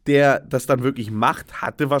das dann wirklich macht,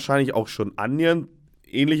 hatte wahrscheinlich auch schon annähernd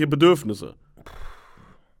ähnliche Bedürfnisse.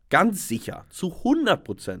 Ganz sicher. Zu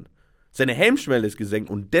 100%. Seine Hemmschwelle ist gesenkt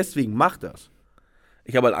und deswegen macht er es.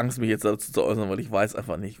 Ich habe halt Angst, mich jetzt dazu zu äußern, weil ich weiß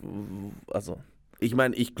einfach nicht, also... Ich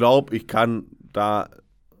meine, ich glaube, ich kann da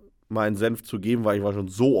meinen Senf zu geben, weil ich war schon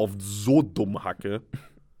so oft so dumm Hacke.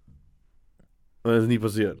 Und das ist nie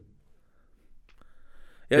passiert.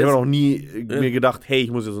 Ich habe noch nie mir gedacht, hey,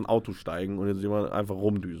 ich muss jetzt in ein Auto steigen und jetzt jemand einfach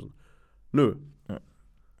rumdüsen. Nö. Ja.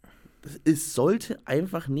 Es sollte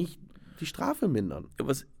einfach nicht die Strafe mindern.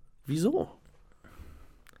 Wieso?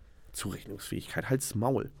 Zurechnungsfähigkeit, halt's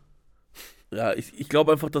Maul. Ja, ich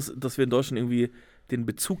glaube einfach, dass wir in Deutschland irgendwie den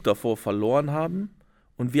Bezug davor verloren haben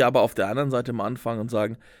und wir aber auf der anderen Seite mal anfangen und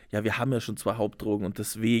sagen, ja, wir haben ja schon 2 Hauptdrogen und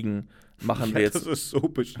deswegen machen wir jetzt... Das ist so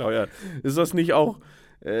bescheuert. Ist das nicht auch...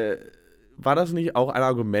 war das nicht auch ein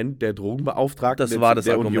Argument der Drogenbeauftragten das war das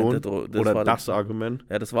der Argument Union? der Oder das Argument?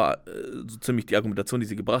 Ja, das war so ziemlich die Argumentation, die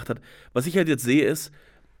sie gebracht hat. Was ich halt jetzt sehe, ist,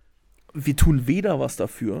 wir tun weder was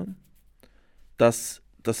dafür, dass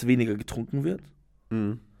weniger getrunken wird,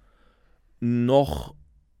 noch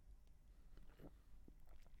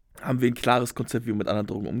haben wir ein klares Konzept, wie man mit anderen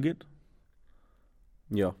Drogen umgeht.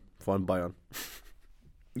 Ja, vor allem Bayern.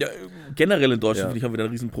 Ja, generell in Deutschland, Ja. finde ich, haben wir da ein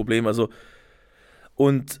Riesenproblem. Also,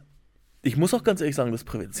 und ich muss auch ganz ehrlich sagen, dass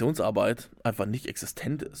Präventionsarbeit einfach nicht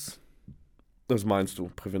existent ist. Das meinst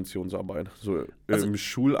du, Präventionsarbeit? So Also- im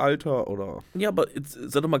Schulalter oder? Ja, aber jetzt,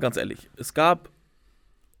 sei doch mal ganz ehrlich, es gab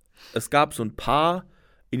so ein paar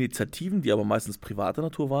Initiativen, die aber meistens privater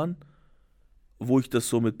Natur waren, wo ich das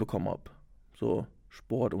so mitbekommen habe. So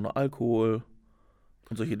Sport ohne Alkohol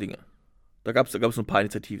und solche Dinge. Da gab es so ein paar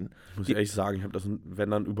Initiativen. Ich muss ehrlich sagen, ich habe das,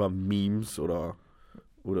 wenn dann, über Memes oder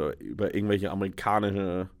über irgendwelche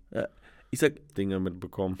amerikanische Ich sag Dinge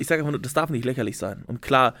mitbekommen. einfach nur, das darf nicht lächerlich sein. Und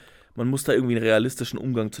klar, man muss da irgendwie einen realistischen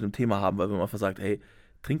Umgang zu dem Thema haben, weil wenn man einfach sagt, hey,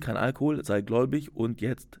 trink keinen Alkohol, sei gläubig und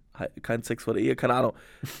jetzt kein Sex vor der Ehe, keine Ahnung.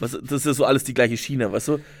 Das ist ja so alles die gleiche Schiene, weißt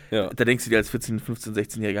du? Ja. Da denkst du dir als 14, 15,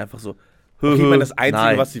 16-Jähriger einfach so, Okay, ich meine, das Einzige,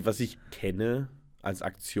 nein. was ich kenne als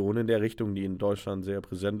Aktion in der Richtung, die in Deutschland sehr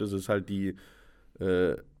präsent ist halt die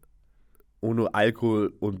ohne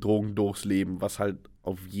Alkohol und Drogen durchs Leben, was halt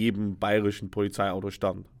auf jedem bayerischen Polizeiauto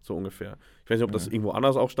stand, so ungefähr. Ich weiß nicht, ob das irgendwo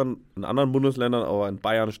anders auch stand, in anderen Bundesländern, aber in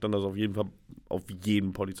Bayern stand das auf jeden Fall auf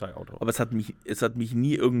jedem Polizeiauto. Aber es hat mich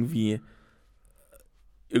nie irgendwie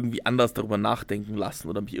anders darüber nachdenken lassen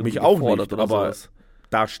oder mich irgendwie Mich auch gefordert nicht, oder aber sowas.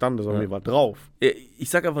 da stand es auf jeden Fall drauf. Ich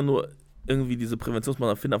sag einfach nur, irgendwie diese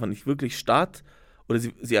Präventionsmaßnahmen finden einfach nicht wirklich statt oder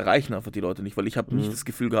sie erreichen einfach die Leute nicht, weil ich habe nicht das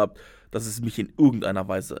Gefühl gehabt, dass es mich in irgendeiner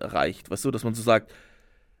Weise erreicht. Weißt du, dass man so sagt,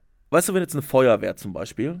 weißt du, wenn jetzt eine Feuerwehr zum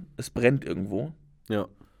Beispiel, es brennt irgendwo, Ja.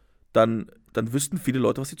 dann wüssten viele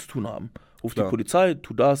Leute, was sie zu tun haben. Ruf die Klar. Polizei,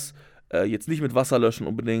 tu das, jetzt nicht mit Wasser löschen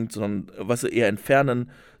unbedingt, sondern, weißt du, eher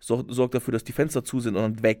entfernen, sorg dafür, dass die Fenster zu sind und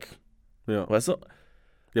dann weg, Ja. weißt du?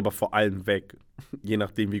 Ja, aber vor allem weg. Je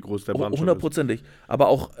nachdem, wie groß der Brand schon ist. Hundertprozentig. Aber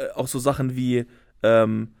auch so Sachen wie,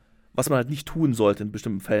 was man halt nicht tun sollte in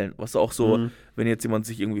bestimmten Fällen. Was auch so, wenn jetzt jemand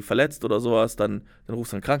sich irgendwie verletzt oder sowas, dann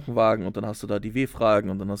rufst du einen Krankenwagen und dann hast du da die W-Fragen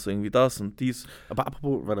und dann hast du irgendwie das und dies. Aber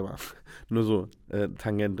apropos, warte mal, nur so,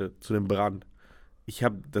 Tangente zu dem Brand.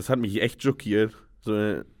 Das hat mich echt schockiert.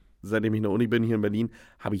 So, seitdem ich in der Uni bin hier in Berlin,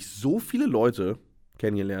 habe ich so viele Leute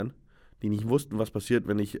kennengelernt, die nicht wussten, was passiert,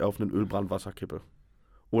 wenn ich auf einen Ölbrand Wasser kippe.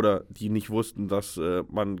 Oder die nicht wussten, dass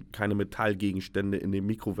man keine Metallgegenstände in die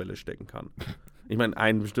Mikrowelle stecken kann. Ich meine,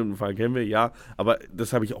 einen bestimmten Fall kennen wir, ja, aber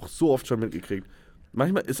das habe ich auch so oft schon mitgekriegt.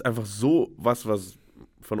 Manchmal ist einfach so was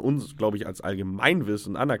von uns, glaube ich, als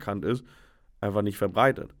Allgemeinwissen anerkannt ist, einfach nicht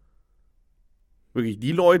verbreitet. Wirklich,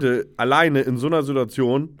 die Leute alleine in so einer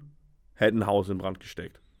Situation hätten ein Haus in Brand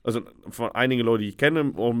gesteckt. Also von einigen Leuten, die ich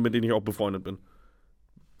kenne und mit denen ich auch befreundet bin.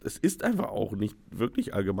 Es ist einfach auch nicht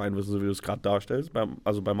wirklich Allgemeinwissen, so wie du es gerade darstellst.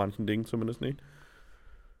 Also bei manchen Dingen zumindest nicht.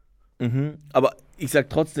 Aber ich sag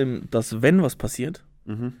trotzdem, dass wenn was passiert,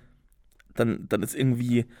 dann ist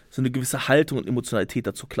irgendwie so eine gewisse Haltung und Emotionalität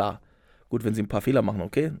dazu klar. Gut, wenn sie ein paar Fehler machen,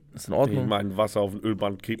 okay, ist in Ordnung. Ich meine, Wasser auf ein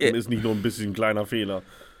Ölbrand kippen ist nicht nur ein bisschen ein kleiner Fehler.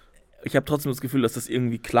 Ich habe trotzdem das Gefühl, dass das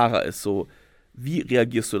irgendwie klarer ist. So, wie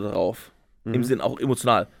reagierst du darauf? Im Sinn auch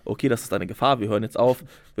emotional. Okay, das ist eine Gefahr, wir hören jetzt auf,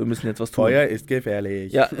 wir müssen jetzt was tun. Feuer ist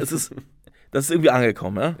gefährlich. Ja, das ist irgendwie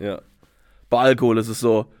angekommen, ja? Ja. Bei Alkohol ist es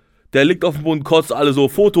so, der liegt auf dem Boden, kotzt, alle so,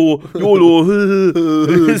 Foto, YOLO,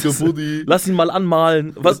 lass ihn mal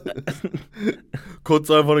anmalen. Was? Kurz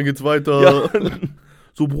einfach, dann geht's weiter. Ja.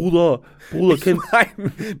 So, Bruder, kennt.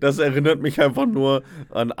 Nein, das erinnert mich einfach nur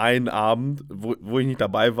an einen Abend, wo ich nicht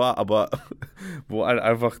dabei war, aber wo halt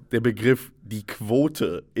einfach der Begriff die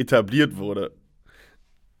Quote etabliert wurde.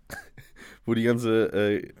 Wo die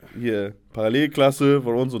ganze Parallelklasse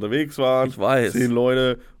von uns unterwegs waren. Ich weiß. 10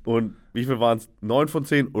 Leute und wie viel waren es? 9 von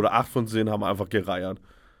 10 oder 8 von 10 haben einfach gereiert.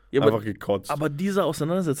 Ja, einfach gekotzt. Aber diese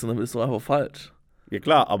Auseinandersetzung damit ist doch einfach falsch. Ja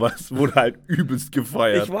klar, aber es wurde halt übelst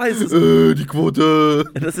gefeiert. Ich weiß es. Die Quote.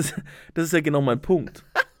 Das ist ja genau mein Punkt.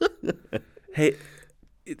 Hey,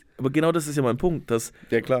 aber genau das ist ja mein Punkt, dass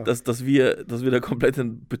Ja klar. dass wir da komplett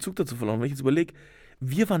den Bezug dazu verloren haben. Wenn ich jetzt überlege,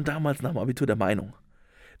 wir waren damals nach dem Abitur der Meinung,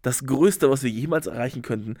 das Größte, was wir jemals erreichen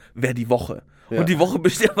könnten, wäre die Woche. Ja. Und die Woche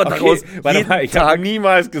besteht aber daraus, ich habe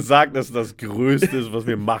niemals gesagt, dass das Größte ist, was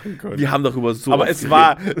wir machen können. Wir haben doch über so. Aber es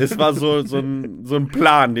war so ein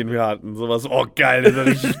Plan, den wir hatten. Sowas, oh geil, das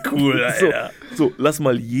ist richtig cool, Alter. So, lass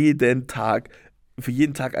mal für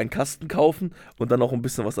jeden Tag einen Kasten kaufen und dann noch ein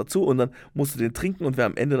bisschen was dazu und dann musst du den trinken und wer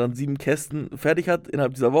am Ende dann 7 Kästen fertig hat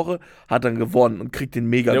innerhalb dieser Woche, hat dann gewonnen und kriegt den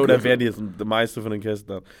mega. Ja, oder wer die jetzt die meiste von den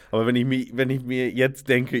Kästen hat. Aber wenn ich mir jetzt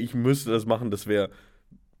denke, ich müsste das machen, das wäre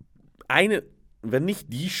wenn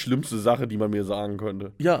nicht die schlimmste Sache, die man mir sagen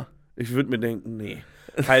könnte. Ja. Ich würde mir denken, nee,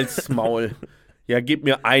 halt's Maul. Ja, gib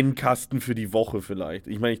mir einen Kasten für die Woche vielleicht.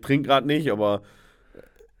 Ich meine, ich trinke gerade nicht, aber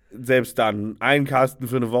selbst dann, ein Kasten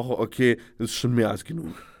für eine Woche, okay, das ist schon mehr als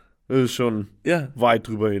genug. Das ist schon weit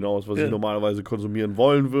drüber hinaus, was ich normalerweise konsumieren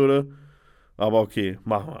wollen würde. Aber okay,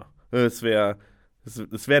 machen wir. Das wäre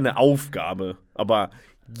eine Aufgabe. Aber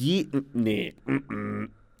nee.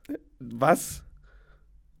 Was?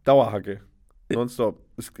 Dauerhacke. Nonstop.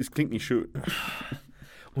 Es klingt nicht schön.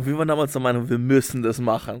 Und wir waren damals der Meinung, wir müssen das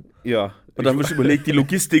machen. Ja. Und dann wird überlegt, die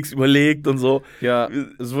Logistik überlegt und so. Ja,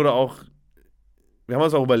 wir haben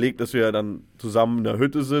uns auch überlegt, dass wir dann zusammen in der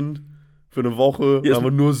Hütte sind für eine Woche, aber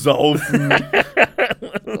nur saufen.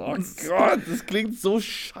 Oh Gott, das klingt so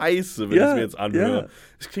scheiße, wenn ich es mir jetzt anhöre.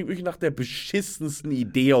 Es klingt wirklich nach der beschissensten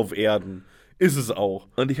Idee auf Erden. Ist es auch.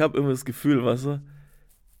 Und ich habe immer das Gefühl, weißt du,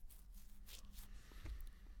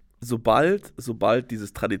 sobald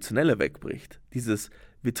dieses Traditionelle wegbricht, dieses,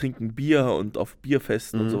 wir trinken Bier und auf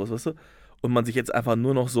Bierfesten und sowas, weißt du, und man sich jetzt einfach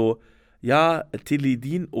nur noch so,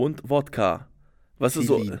 Teledin und Wodka. Was ist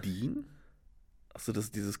so? Teledin? Achso, das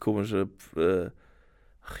ist dieses komische,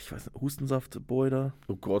 ich weiß nicht, Hustensaftbeuter.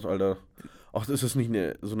 Oh Gott, Alter. Ach, ist das nicht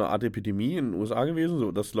so eine Art Epidemie in den USA gewesen,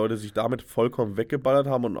 so, dass Leute sich damit vollkommen weggeballert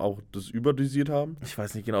haben und auch das überdosiert haben? Ich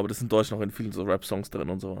weiß nicht genau, aber das ist in Deutsch noch in vielen so Rap-Songs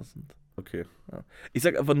drin und sowas. Okay. Ja. Ich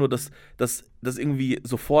sag einfach nur, dass irgendwie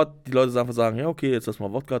sofort die Leute einfach sagen, ja okay, jetzt lass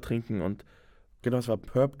mal Wodka trinken und... Genau, es war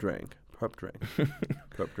Perp Drank,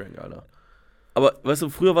 Alter. Aber, weißt du,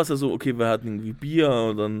 früher war es ja so, okay, wir hatten irgendwie Bier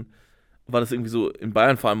und dann war das irgendwie so, in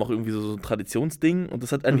Bayern vor allem auch irgendwie so ein Traditionsding und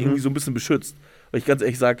das hat einen irgendwie so ein bisschen beschützt. Weil ich ganz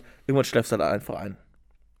ehrlich sage, irgendwann schläfst du halt einfach ein.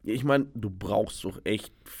 Ich meine, du brauchst doch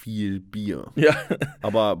echt viel Bier. Ja.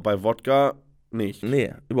 Aber bei Wodka nicht.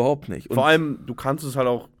 Nee, überhaupt nicht. Und vor allem, du kannst es halt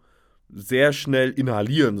auch sehr schnell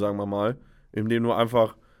inhalieren, sagen wir mal, indem du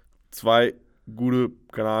einfach 2 gute,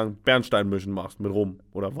 keine Ahnung, Bernsteinmischen machst mit Rum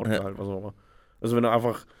oder Wodka halt, was auch immer. Also wenn du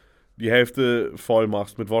einfach die Hälfte voll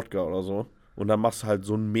machst mit Wodka oder so und dann machst du halt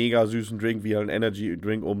so einen mega süßen Drink wie halt ein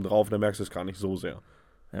Energy-Drink oben drauf, dann merkst du es gar nicht so sehr.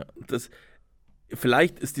 Ja,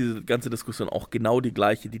 vielleicht ist diese ganze Diskussion auch genau die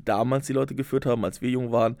gleiche, die damals die Leute geführt haben, als wir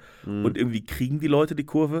jung waren und irgendwie kriegen die Leute die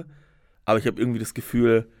Kurve, aber ich habe irgendwie das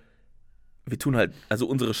Gefühl, wir tun halt, also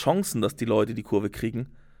unsere Chancen, dass die Leute die Kurve kriegen,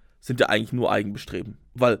 sind ja eigentlich nur Eigenbestreben,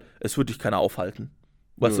 weil es wird dich keiner aufhalten.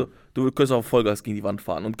 Weißt du kannst auch Vollgas gegen die Wand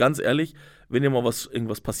fahren. Und ganz ehrlich, wenn dir mal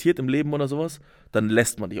irgendwas passiert im Leben oder sowas, dann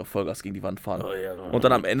lässt man dich auf Vollgas gegen die Wand fahren. Und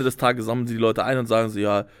dann am Ende des Tages sammeln sie die Leute ein und sagen sie,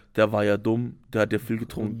 ja, der war ja dumm, der hat ja viel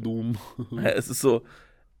getrunken. Dumm. Ja, es ist so,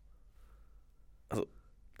 also,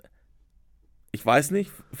 ich weiß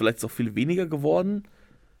nicht, vielleicht ist es auch viel weniger geworden,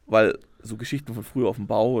 weil so Geschichten von früher auf dem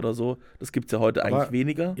Bau oder so, das gibt es ja heute eigentlich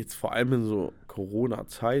weniger. Jetzt vor allem in so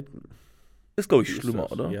Corona-Zeiten. Ist, glaube ich,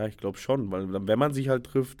 schlimmer, oder? Ja, ich glaube schon, weil wenn man sich halt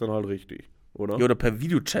trifft, dann halt richtig, oder? Ja, oder per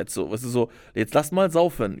Videochat so. Weißt du, so, jetzt lass mal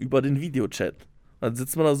saufen über den Videochat. Dann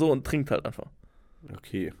sitzt man da so und trinkt halt einfach.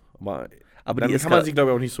 Okay, aber dann kann man sich,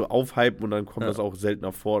 glaube ich, auch nicht so aufhypen und dann kommt das auch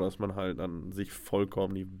seltener vor, dass man halt dann sich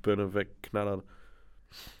vollkommen die Birne wegknattert.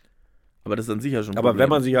 Aber das ist dann sicher schon ein Aber Problem. wenn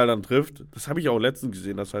man sich halt dann trifft, das habe ich auch letztens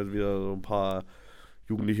gesehen, dass halt wieder so ein paar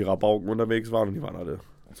jugendliche Rabauken unterwegs waren und die waren alle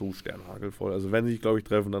so sternhagelvoll. Also wenn sie sich, glaube ich,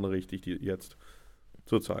 treffen, dann richtig jetzt.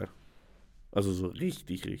 Zur Zeit. Also so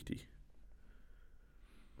richtig.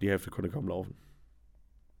 Die Hälfte konnte kaum laufen.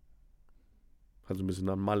 Hat so ein bisschen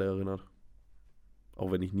an Malle erinnert.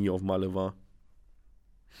 Auch wenn ich nie auf Malle war.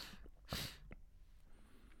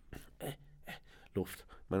 Luft,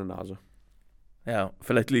 meine Nase. Ja,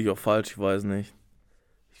 vielleicht liege ich auch falsch, ich weiß nicht.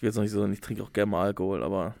 Ich will jetzt noch nicht so, ich trinke auch gerne mal Alkohol,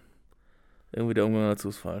 aber irgendwie der Umgang dazu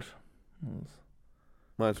ist falsch.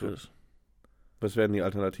 Meinst du? Was wäre denn die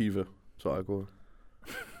Alternative zu Alkohol?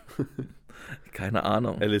 Keine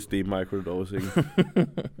Ahnung. LSD Microdosing.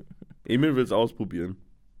 Emil will es ausprobieren.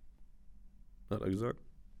 Hat er gesagt.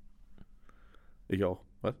 Ich auch.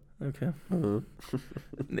 Was? Okay.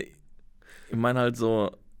 Nee. Ich meine halt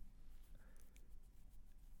so.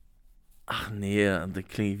 Ach nee, da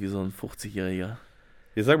klinge ich wie so ein 50-Jähriger.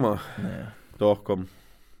 Jetzt sag mal. Nee. Doch, komm.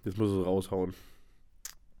 Jetzt muss es raushauen.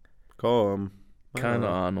 Komm. Keine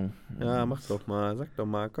Ahnung. Ja, mach doch mal. Sag doch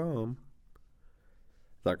mal, komm.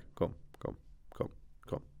 Sag, komm,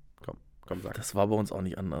 sag. Das war bei uns auch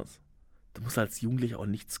nicht anders. Du musst als Jugendlicher auch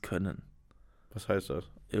nichts können. Was heißt das?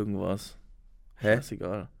 Irgendwas. Hä?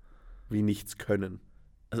 Scheißegal. Wie nichts können.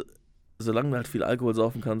 Solange du halt viel Alkohol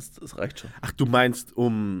saufen kannst, das reicht schon. Ach, du meinst,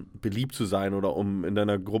 um beliebt zu sein oder um in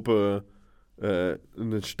deiner Gruppe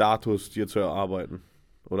einen Status dir zu erarbeiten?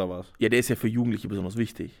 Oder was? Ja, der ist ja für Jugendliche besonders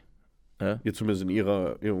wichtig. Ja? Hier zumindest in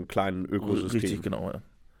ihrem kleinen Ökosystem. Richtig, genau. Ja.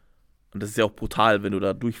 Und das ist ja auch brutal, wenn du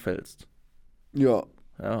da durchfällst. Ja.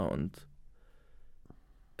 Ja, und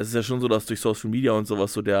es ist ja schon so, dass durch Social Media und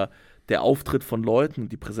sowas so der Auftritt von Leuten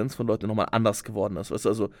und die Präsenz von Leuten nochmal anders geworden ist. Weißt du,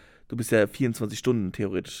 also du bist ja 24 Stunden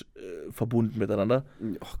theoretisch verbunden miteinander.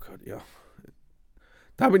 Oh Gott, ja.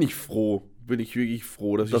 Da bin ich froh. Bin ich wirklich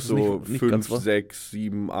froh, dass ich so nicht 5, 6,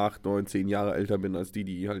 7, 8, 9, 10 Jahre älter bin als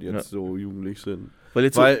die halt jetzt so jugendlich sind.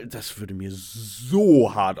 Weil das würde mir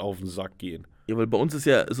so hart auf den Sack gehen. Ja, weil bei uns ist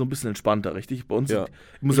ja so ein bisschen entspannter, richtig? Bei uns Ja.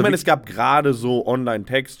 Ich meine, es gab gerade so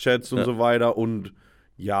Online-Text-Chats und so weiter und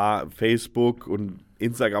ja, Facebook und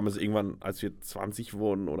Instagram ist irgendwann, als wir 20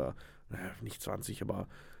 wurden oder, nicht 20, aber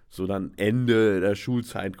so dann Ende der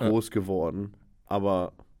Schulzeit groß geworden.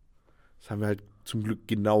 Aber das haben wir halt zum Glück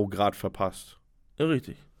genau gerade verpasst. Ja,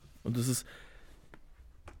 richtig. Und das ist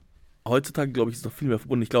heutzutage, glaube ich, ist noch viel mehr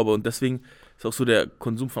verbunden. Ich glaube, und deswegen ist auch so der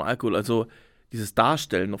Konsum von Alkohol, also dieses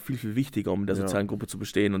Darstellen noch viel, viel wichtiger, um in der sozialen Gruppe zu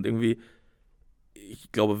bestehen. Und irgendwie,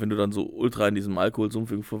 ich glaube, wenn du dann so ultra in diesem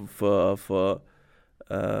Alkoholsumpf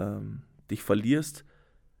dich verlierst,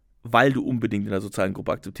 weil du unbedingt in der sozialen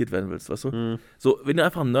Gruppe akzeptiert werden willst, weißt du? Mhm. So, wenn du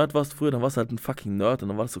einfach ein Nerd warst früher, dann warst du halt ein fucking Nerd und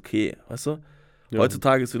dann war das okay, weißt du? Ja.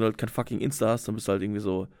 Heutzutage ist, wenn du halt kein fucking Insta hast, dann bist du halt irgendwie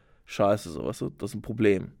so scheiße, so, weißt du? Das ist ein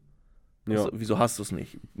Problem. Ja. Also, wieso hast du es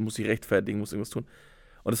nicht? Du musst dich rechtfertigen, musst irgendwas tun.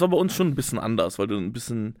 Und das war bei uns schon ein bisschen anders, weil du ein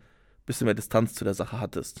bisschen mehr Distanz zu der Sache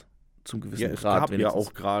hattest. Zum gewissen Grad. Es gab ja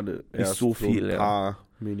auch gerade erst so viel, ein paar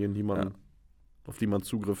Medien, auf die man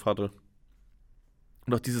Zugriff hatte.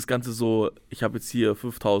 Und auch dieses ganze so, ich habe jetzt hier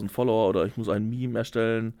 5000 Follower oder ich muss ein Meme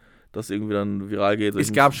erstellen, das irgendwie dann viral geht.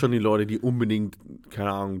 Es gab schon die Leute, die unbedingt, keine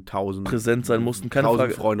Ahnung, 1000 präsent sein mussten. Keine 1000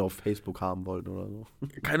 Frage. Freunde auf Facebook haben wollten oder so.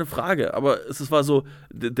 Keine Frage, aber es war so,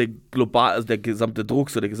 der gesamte Druck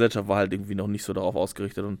so der Gesellschaft war halt irgendwie noch nicht so darauf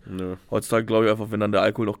ausgerichtet. Und heutzutage glaube ich einfach, wenn dann der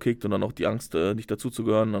Alkohol noch kickt und dann auch die Angst, nicht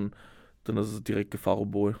dazuzugehören, dann ist es direkt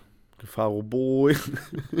Gefahrobol. Gefahrobol.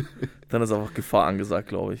 Dann ist einfach Gefahr angesagt,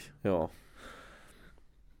 glaube ich. Ja.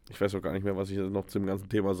 Ich weiß auch gar nicht mehr, was ich jetzt noch zum ganzen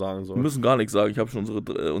Thema sagen soll. Wir müssen gar nichts sagen. Ich habe schon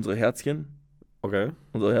unsere Herzchen. Okay.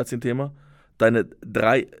 Unser Herzchen-Thema. Deine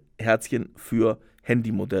 3 Herzchen für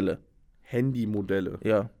Handymodelle. Handymodelle?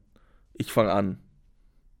 Ja. Ich fange an.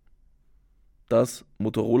 Das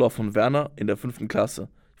Motorola von Werner in der 5. Klasse.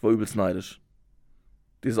 Ich war übelst neidisch.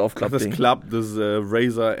 Dieses Aufklappding. Das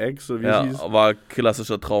Razer X, oder wie es hieß? Ja, war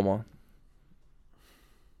klassischer Trauma.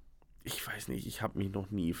 Ich weiß nicht, ich habe mich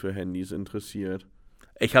noch nie für Handys interessiert.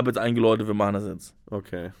 Ich habe jetzt eingeläutet, wir machen das jetzt.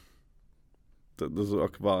 Okay. Das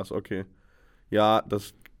war's, okay. Ja,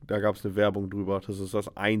 da gab es eine Werbung drüber. Das ist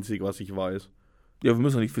das Einzige, was ich weiß. Ja, wir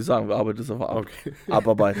müssen nicht viel sagen. Wir arbeiten das einfach ab. Okay.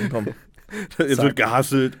 Abarbeiten, komm. Jetzt wird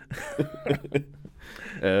gehasselt.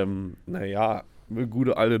 Naja,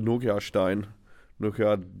 gute alte Nokia-Stein.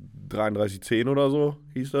 Nokia 3310 oder so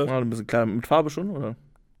hieß das. Ein bisschen kleiner mit Farbe schon, oder?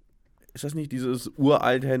 Ist das nicht dieses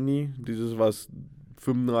uralt Handy? Dieses, was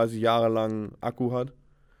 35 Jahre lang Akku hat?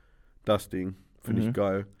 Das Ding. Finde ich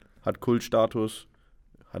geil. Hat Kultstatus.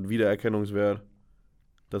 Hat Wiedererkennungswert.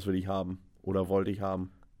 Das will ich haben. Oder wollte ich haben.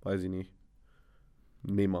 Weiß ich nicht.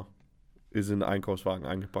 Nehmen wir. Ist in den Einkaufswagen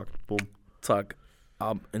eingepackt. Bumm. Zack.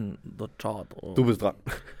 Ab in the chart. Oh. Du bist dran.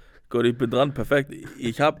 Gut, ich bin dran. Perfekt.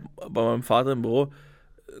 Ich habe bei meinem Vater im Büro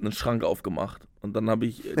einen Schrank aufgemacht. Und dann habe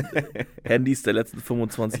ich Handys der letzten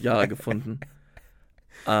 25 Jahre gefunden.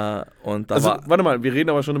 Und da warte mal, wir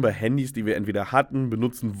reden aber schon über Handys, die wir entweder hatten,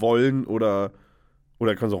 benutzen wollen oder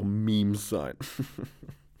kann es auch Memes sein.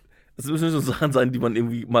 Es müssen so Sachen sein, die man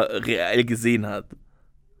irgendwie mal reell gesehen hat.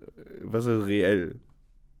 Was ist reell?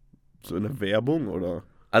 So eine Werbung oder?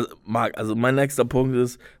 Also mein nächster Punkt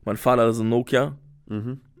ist, mein Vater hatte so ein Nokia.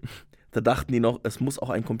 Mhm. Da dachten die noch, es muss auch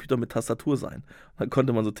ein Computer mit Tastatur sein. Und dann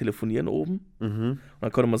konnte man so telefonieren oben. Mhm. Und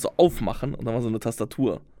dann konnte man so aufmachen und dann war so eine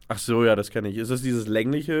Tastatur. Ach so, ja, das kenne ich. Ist das dieses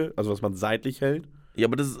längliche, also was man seitlich hält? Ja,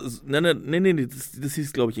 aber das ist, nee, das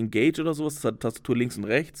hieß, glaube ich, Engage oder sowas. Das hat Tastatur links und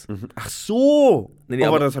rechts. Mhm. Ach so! Nee,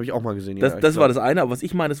 aber das habe ich auch mal gesehen. Das war das eine, aber was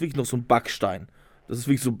ich meine, ist wirklich noch so ein Backstein. Das ist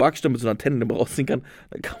wirklich so ein Backstein mit so einer Antenne, die man rausziehen kann.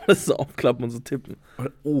 Dann kann man das so aufklappen und so tippen.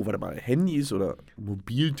 Oh, warte mal. Handys oder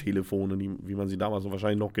Mobiltelefone, wie man sie damals so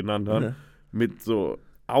wahrscheinlich noch genannt hat, mit so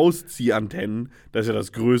Ausziehantennen, das ist ja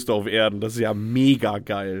das Größte auf Erden. Das ist ja mega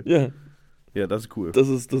geil. Ja. Ja, das ist cool. Das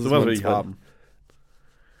ist sowas will ich haben.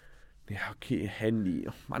 Ja, okay, Handy.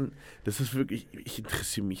 Oh Mann, das ist wirklich, ich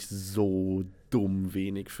interessiere mich so dumm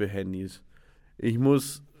wenig für Handys. Ich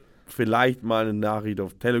muss vielleicht mal eine Nachricht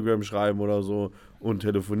auf Telegram schreiben oder so und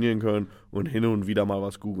telefonieren können und hin und wieder mal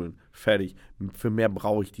was googeln. Fertig. Für mehr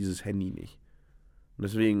brauche ich dieses Handy nicht. Und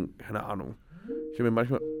deswegen, keine Ahnung. Ich habe mir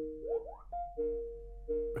manchmal...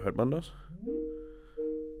 Hört man das?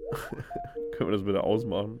 Können wir das bitte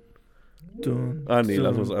ausmachen? Lassen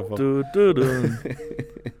wir es einfach.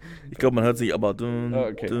 Ich glaube, man hört sich aber.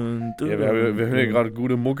 Okay. Ja, wir hören ja gerade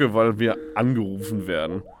gute Mucke, weil wir angerufen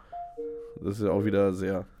werden. Das ist ja auch wieder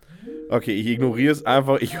sehr... Okay, ich ignoriere es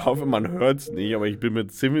einfach. Ich hoffe, man hört es nicht, aber ich bin mir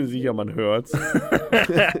ziemlich sicher, man hört es.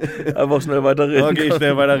 Einfach schnell weiterreden. Okay,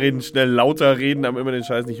 schnell weiterreden, schnell lauter reden, damit man den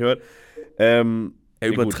Scheiß nicht hört. Er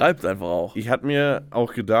übertreibt einfach auch. Ich hatte mir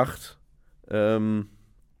auch gedacht, mal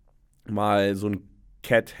so ein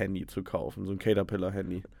Cat-Handy zu kaufen, so ein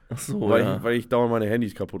Caterpillar-Handy. Ach so, weil ich dauernd meine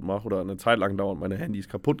Handys kaputt mache oder eine Zeit lang dauernd meine Handys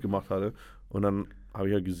kaputt gemacht hatte. Und dann habe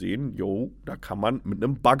ich ja gesehen, da kann man mit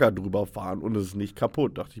einem Bagger drüber fahren und es ist nicht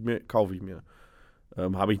kaputt. Dachte ich mir, kaufe ich mir.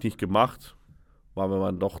 Habe ich nicht gemacht, war mir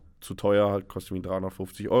dann doch zu teuer, kostet mich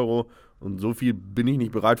 350 € und so viel bin ich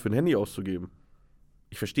nicht bereit für ein Handy auszugeben.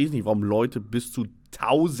 Ich verstehe es nicht, warum Leute bis zu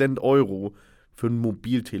 1000 € für ein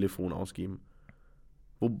Mobiltelefon ausgeben.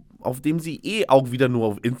 Auf dem sie auch wieder nur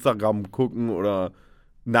auf Instagram gucken oder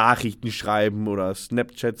Nachrichten schreiben oder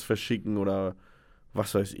Snapchats verschicken oder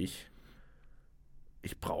was weiß ich.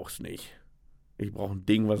 Ich brauch's nicht. Ich brauche ein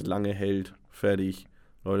Ding, was lange hält. Fertig.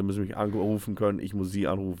 Leute müssen mich anrufen können, ich muss sie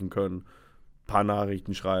anrufen können. Ein paar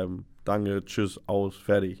Nachrichten schreiben. Danke, tschüss, aus,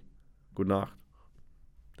 fertig. Gute Nacht.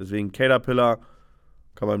 Deswegen Caterpillar,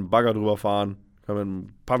 kann man mit einem Bagger drüber fahren, kann man mit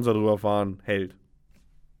einem Panzer drüber fahren, hält.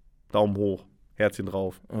 Daumen hoch. Herzchen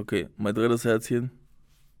drauf. Okay, mein drittes Herzchen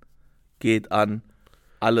geht an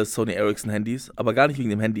alle Sony Ericsson Handys, aber gar nicht wegen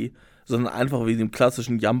dem Handy, sondern einfach wegen dem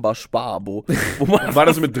klassischen Jamba-Spar-Abo. War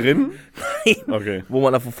das mit drin? Nein. Okay. Wo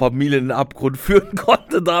man einfach Familien in den Abgrund führen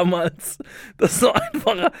konnte damals. Das ist so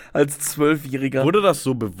einfacher als 12-Jähriger. Wurde das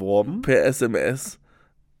so beworben? Per SMS.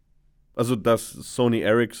 Also das Sony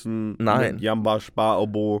Ericsson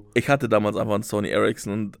Jamba-Spar-Abo. Ich hatte damals einfach ein Sony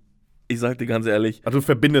Ericsson und ich sag dir ganz ehrlich. Also du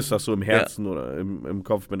verbindest das so im Herzen oder im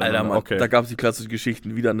Kopf miteinander? Alter, Mann, okay. Da gab es die klassischen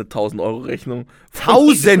Geschichten, wieder eine 1000-€ Rechnung.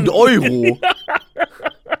 1000 €?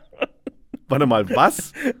 Warte mal,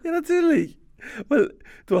 was? Ja, natürlich. Weil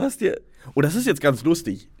du hast dir... Oh, das ist jetzt ganz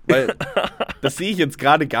lustig, weil das sehe ich jetzt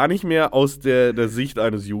gerade gar nicht mehr aus der Sicht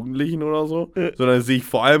eines Jugendlichen oder so, sondern das sehe ich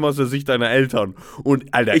vor allem aus der Sicht deiner Eltern.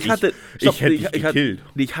 Und Alter, ich hätte dich gekillt.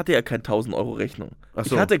 Ich hatte ja keine 1000-€ Rechnung. Ach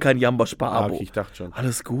so. Ich hatte kein Jamba-Spar-Abo. Okay, ich dachte schon.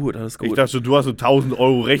 Alles gut. Ich dachte, du hast eine 1000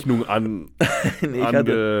 € Rechnung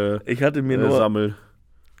ich hatte mir nur... Sammelt.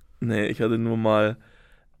 Nee, ich hatte nur mal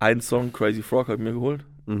einen Song, Crazy Frog, habe ich mir geholt.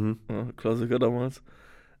 Mhm. Ja, Klassiker damals.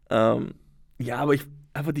 Ja, aber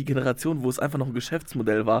einfach die Generation, wo es einfach noch ein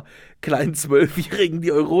Geschäftsmodell war, kleinen 12-Jährigen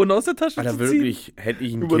die Euronen aus der Tasche Alter, zu ziehen. wirklich, hätte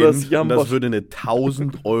ich ein Über Kind das und das würde eine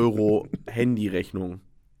 1000 € Handyrechnung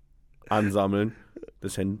ansammeln,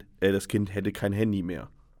 das Kind hätte kein Handy mehr.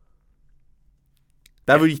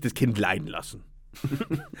 Da würde ich das Kind leiden lassen.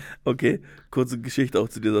 Okay, kurze Geschichte auch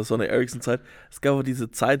zu dieser Sony Ericsson-Zeit. Es gab auch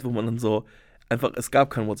diese Zeit, wo man dann so einfach, es gab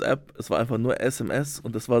kein WhatsApp, es war einfach nur SMS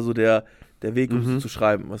und das war so der Weg, um zu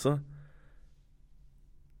schreiben, weißt du?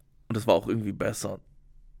 Und das war auch irgendwie besser.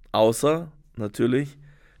 Außer, natürlich,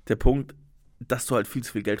 der Punkt, dass du halt viel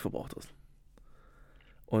zu viel Geld verbraucht hast.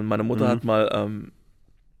 Und meine Mutter hat mal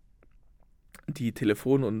die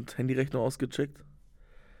Telefon- und Handyrechnung ausgecheckt.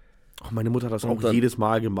 Ach, meine Mutter hat das auch jedes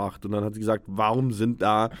Mal gemacht. Und dann hat sie gesagt, warum sind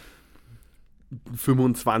da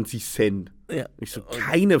 25 Cent? Ja. Ich so,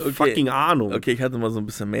 keine fucking Ahnung. Okay, ich hatte mal so ein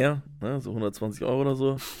bisschen mehr, ne, so 120 € oder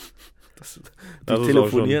so. Durch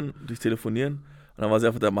Telefonieren. Und dann war sie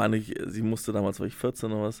einfach der Meinung, sie musste damals, war ich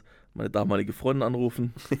 14 oder was, meine damalige Freundin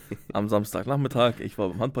anrufen. Am Samstagnachmittag, ich war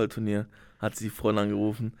beim Handballturnier, hat sie die Freundin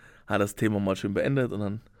angerufen, hat das Thema mal schön beendet und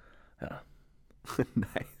dann, ja.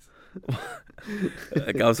 Nice.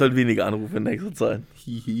 Da gab es halt weniger Anrufe in nächster Zeit.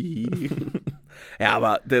 Ja,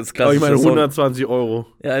 aber das klassische... Aber ich meine 120 €.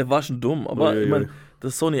 Ja, war schon dumm, aber ich meine,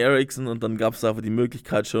 das Sony Ericsson und dann gab es einfach die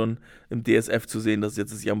Möglichkeit schon im DSF zu sehen, dass es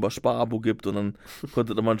jetzt das Jamba-Spar-Abo gibt und dann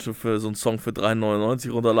konnte man schon für so einen Song für 3,99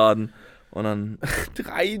 € runterladen und dann...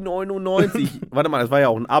 3,99 €? Warte mal, das war ja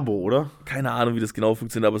auch ein Abo, oder? Keine Ahnung, wie das genau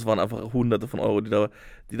funktioniert, aber es waren einfach Hunderte von Euro, die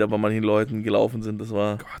da bei manchen Leuten gelaufen sind. Das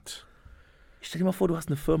war... Gott. Stell dir mal vor, du hast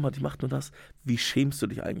eine Firma, die macht nur das. Wie schämst du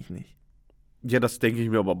dich eigentlich nicht? Ja, das denke ich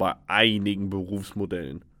mir aber bei einigen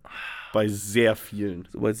Berufsmodellen. Bei sehr vielen.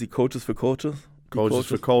 So jetzt die Coaches für Coaches? Coaches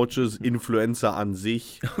für Coaches, Influencer an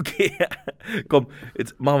sich. Okay, komm,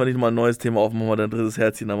 jetzt machen wir nicht mal ein neues Thema auf, machen wir dein drittes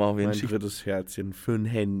Herzchen, dann machen wir Mein drittes Herzchen für ein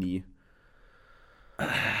Handy.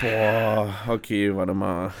 Boah, okay, warte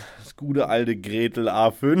mal. Das gute alte Gretel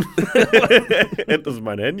A5. Das ist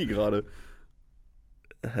mein Handy gerade.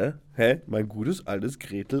 Hä? Mein gutes altes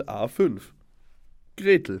Gretel A5.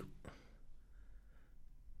 Gretel.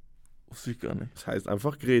 Wusste ich gar nicht. Das heißt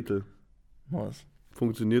einfach Gretel. Was?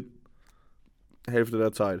 Funktioniert Hälfte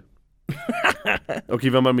der Zeit.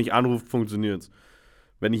 Okay, wenn man mich anruft, funktioniert's.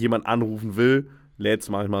 Wenn ich jemanden anrufen will, lädt's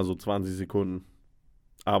manchmal so 20 Sekunden.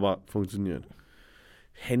 Aber funktioniert.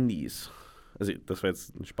 Handys. Also, das war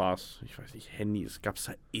jetzt ein Spaß. Ich weiß nicht, Handys. Gab's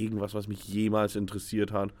da irgendwas, was mich jemals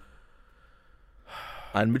interessiert hat?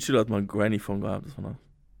 Ein Mitschüler hat mal ein Granny-Phone gehabt. Das war noch.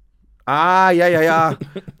 Ja.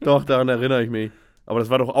 Doch, daran erinnere ich mich. Aber das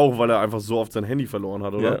war doch auch, weil er einfach so oft sein Handy verloren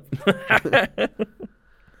hat, oder?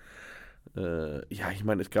 Ja, ich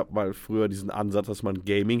meine, es gab mal früher diesen Ansatz, dass man ein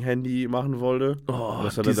Gaming-Handy machen wollte. Oh,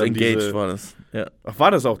 dieses Engaged war das. Ja. Ach,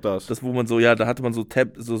 war das auch das? Das, wo man so, ja, da hatte man so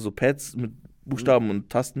so Pads mit Buchstaben und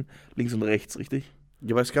Tasten, links und rechts, richtig?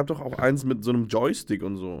 Ja, aber es gab doch auch eins mit so einem Joystick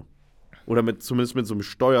und so. Oder zumindest mit so einem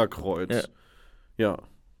Steuerkreuz. Ja.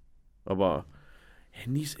 Aber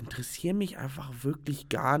Handys interessieren mich einfach wirklich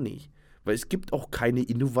gar nicht. Weil es gibt auch keine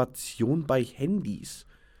Innovation bei Handys.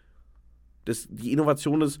 Die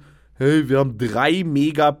Innovation ist, hey, wir haben 3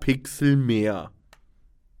 Megapixel mehr.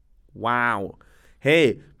 Wow.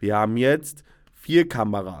 Hey, wir haben jetzt 4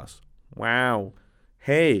 Kameras. Wow.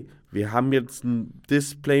 Hey, wir haben jetzt ein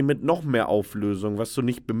Display mit noch mehr Auflösung, was du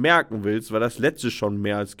nicht bemerken willst, weil das letzte schon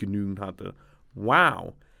mehr als genügend hatte.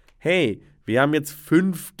 Wow. Hey, wir haben jetzt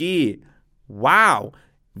 5G. Wow.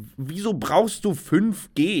 Wieso brauchst du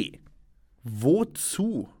 5G?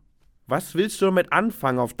 Wozu? Was willst du damit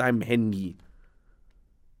anfangen auf deinem Handy?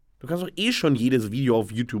 Du kannst doch eh schon jedes Video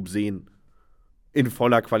auf YouTube sehen. In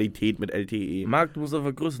voller Qualität mit LTE. Marc, du musst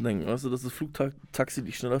einfach Größen denken. Weißt du, dass das Flugtaxi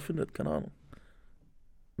dich schneller findet? Keine Ahnung.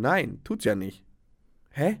 Nein, tut's ja nicht.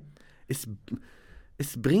 Hä? Es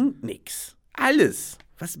bringt nichts. Alles.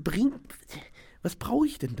 Was brauche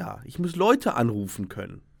ich denn da? Ich muss Leute anrufen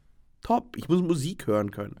können. Top. Ich muss Musik hören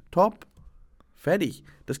können. Top. Fertig.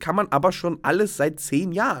 Das kann man aber schon alles seit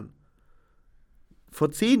 10 Jahren. Vor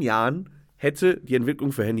 10 Jahren hätte die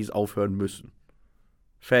Entwicklung für Handys aufhören müssen.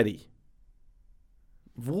 Fertig.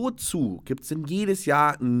 Wozu gibt es denn jedes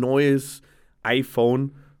Jahr ein neues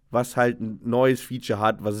iPhone, was halt ein neues Feature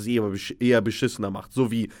hat, was es eher beschissener macht? So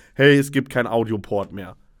wie, hey, es gibt kein Audioport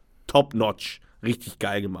mehr. Top notch. Richtig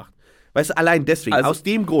geil gemacht. Weißt du, allein deswegen, also, aus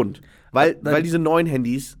dem Grund, weil diese neuen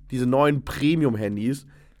Handys, diese neuen Premium-Handys,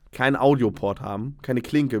 keinen Audioport haben, keine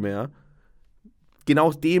Klinke mehr. Genau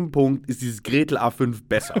aus dem Punkt ist dieses Gretel A5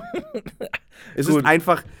 besser. Es ist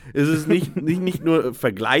einfach, es ist nicht nur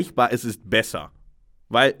vergleichbar, es ist besser.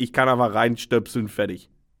 Weil ich kann einfach reinstöpseln, fertig.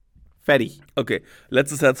 Okay,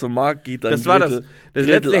 letztes Herz von Marc geht dann das war das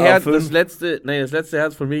letzte Herz, A5. das letzte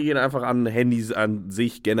Herz von mir geht einfach an Handys an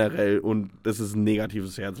sich generell und das ist ein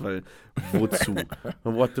negatives Herz, weil wozu?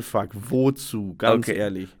 What the fuck? Wozu? Ganz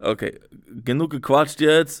ehrlich. Okay, genug gequatscht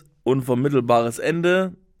jetzt, unvermittelbares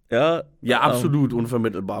Ende. Ja, absolut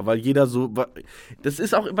unvermittelbar, weil jeder so, das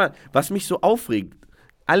ist auch immer, was mich so aufregt.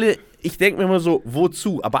 Ich denke mir immer so,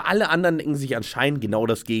 wozu? Aber alle anderen denken sich anscheinend genau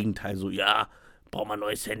das Gegenteil. So, ja, braucht man ein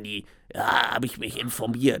neues Handy. Ja, habe ich mich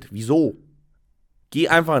informiert. Wieso? Geh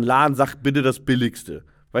einfach in den Laden, sag bitte das Billigste.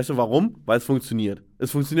 Weißt du warum? Weil es funktioniert.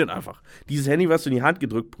 Es funktioniert einfach. Dieses Handy, was du in die Hand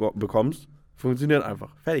gedrückt bekommst, funktioniert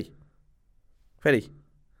einfach. Fertig.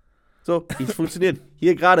 So, es funktioniert.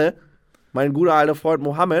 Hier gerade, mein guter alter Freund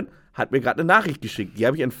Mohammed hat mir gerade eine Nachricht geschickt. Die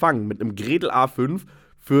habe ich empfangen mit einem Gretel A5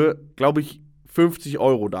 für, glaube ich, 50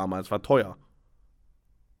 € damals. War teuer.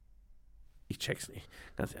 Ich check's nicht.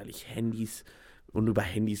 Ganz ehrlich, Handys und über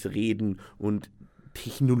Handys reden und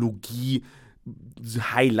Technologie,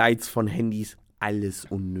 Highlights von Handys, alles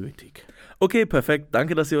unnötig. Okay, perfekt.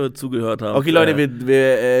 Danke, dass ihr zugehört habt. Okay, Leute, wir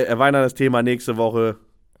erweitern das Thema nächste Woche.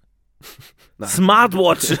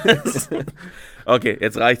 Smartwatches. Okay,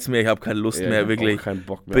 jetzt reicht's mir. Ich habe keine Lust mehr, wirklich. Ich habe keinen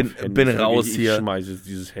Bock mehr. Bin raus hier. Ich schmeiße jetzt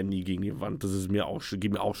dieses Handy gegen die Wand. Das ist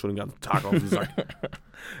geht mir auch schon den ganzen Tag auf den Sack.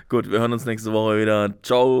 Gut, wir hören uns nächste Woche wieder.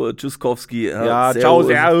 Ciao, Tschüsskowski. Ja, ciao,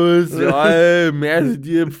 servus. Ja, merci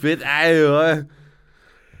dir, fit. Ja,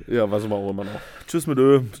 was machen wir immer noch. Tschüss mit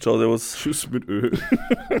Ö. Ciao, servus. Tschüss mit Ö.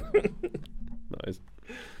 Nice.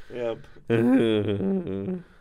 Ja.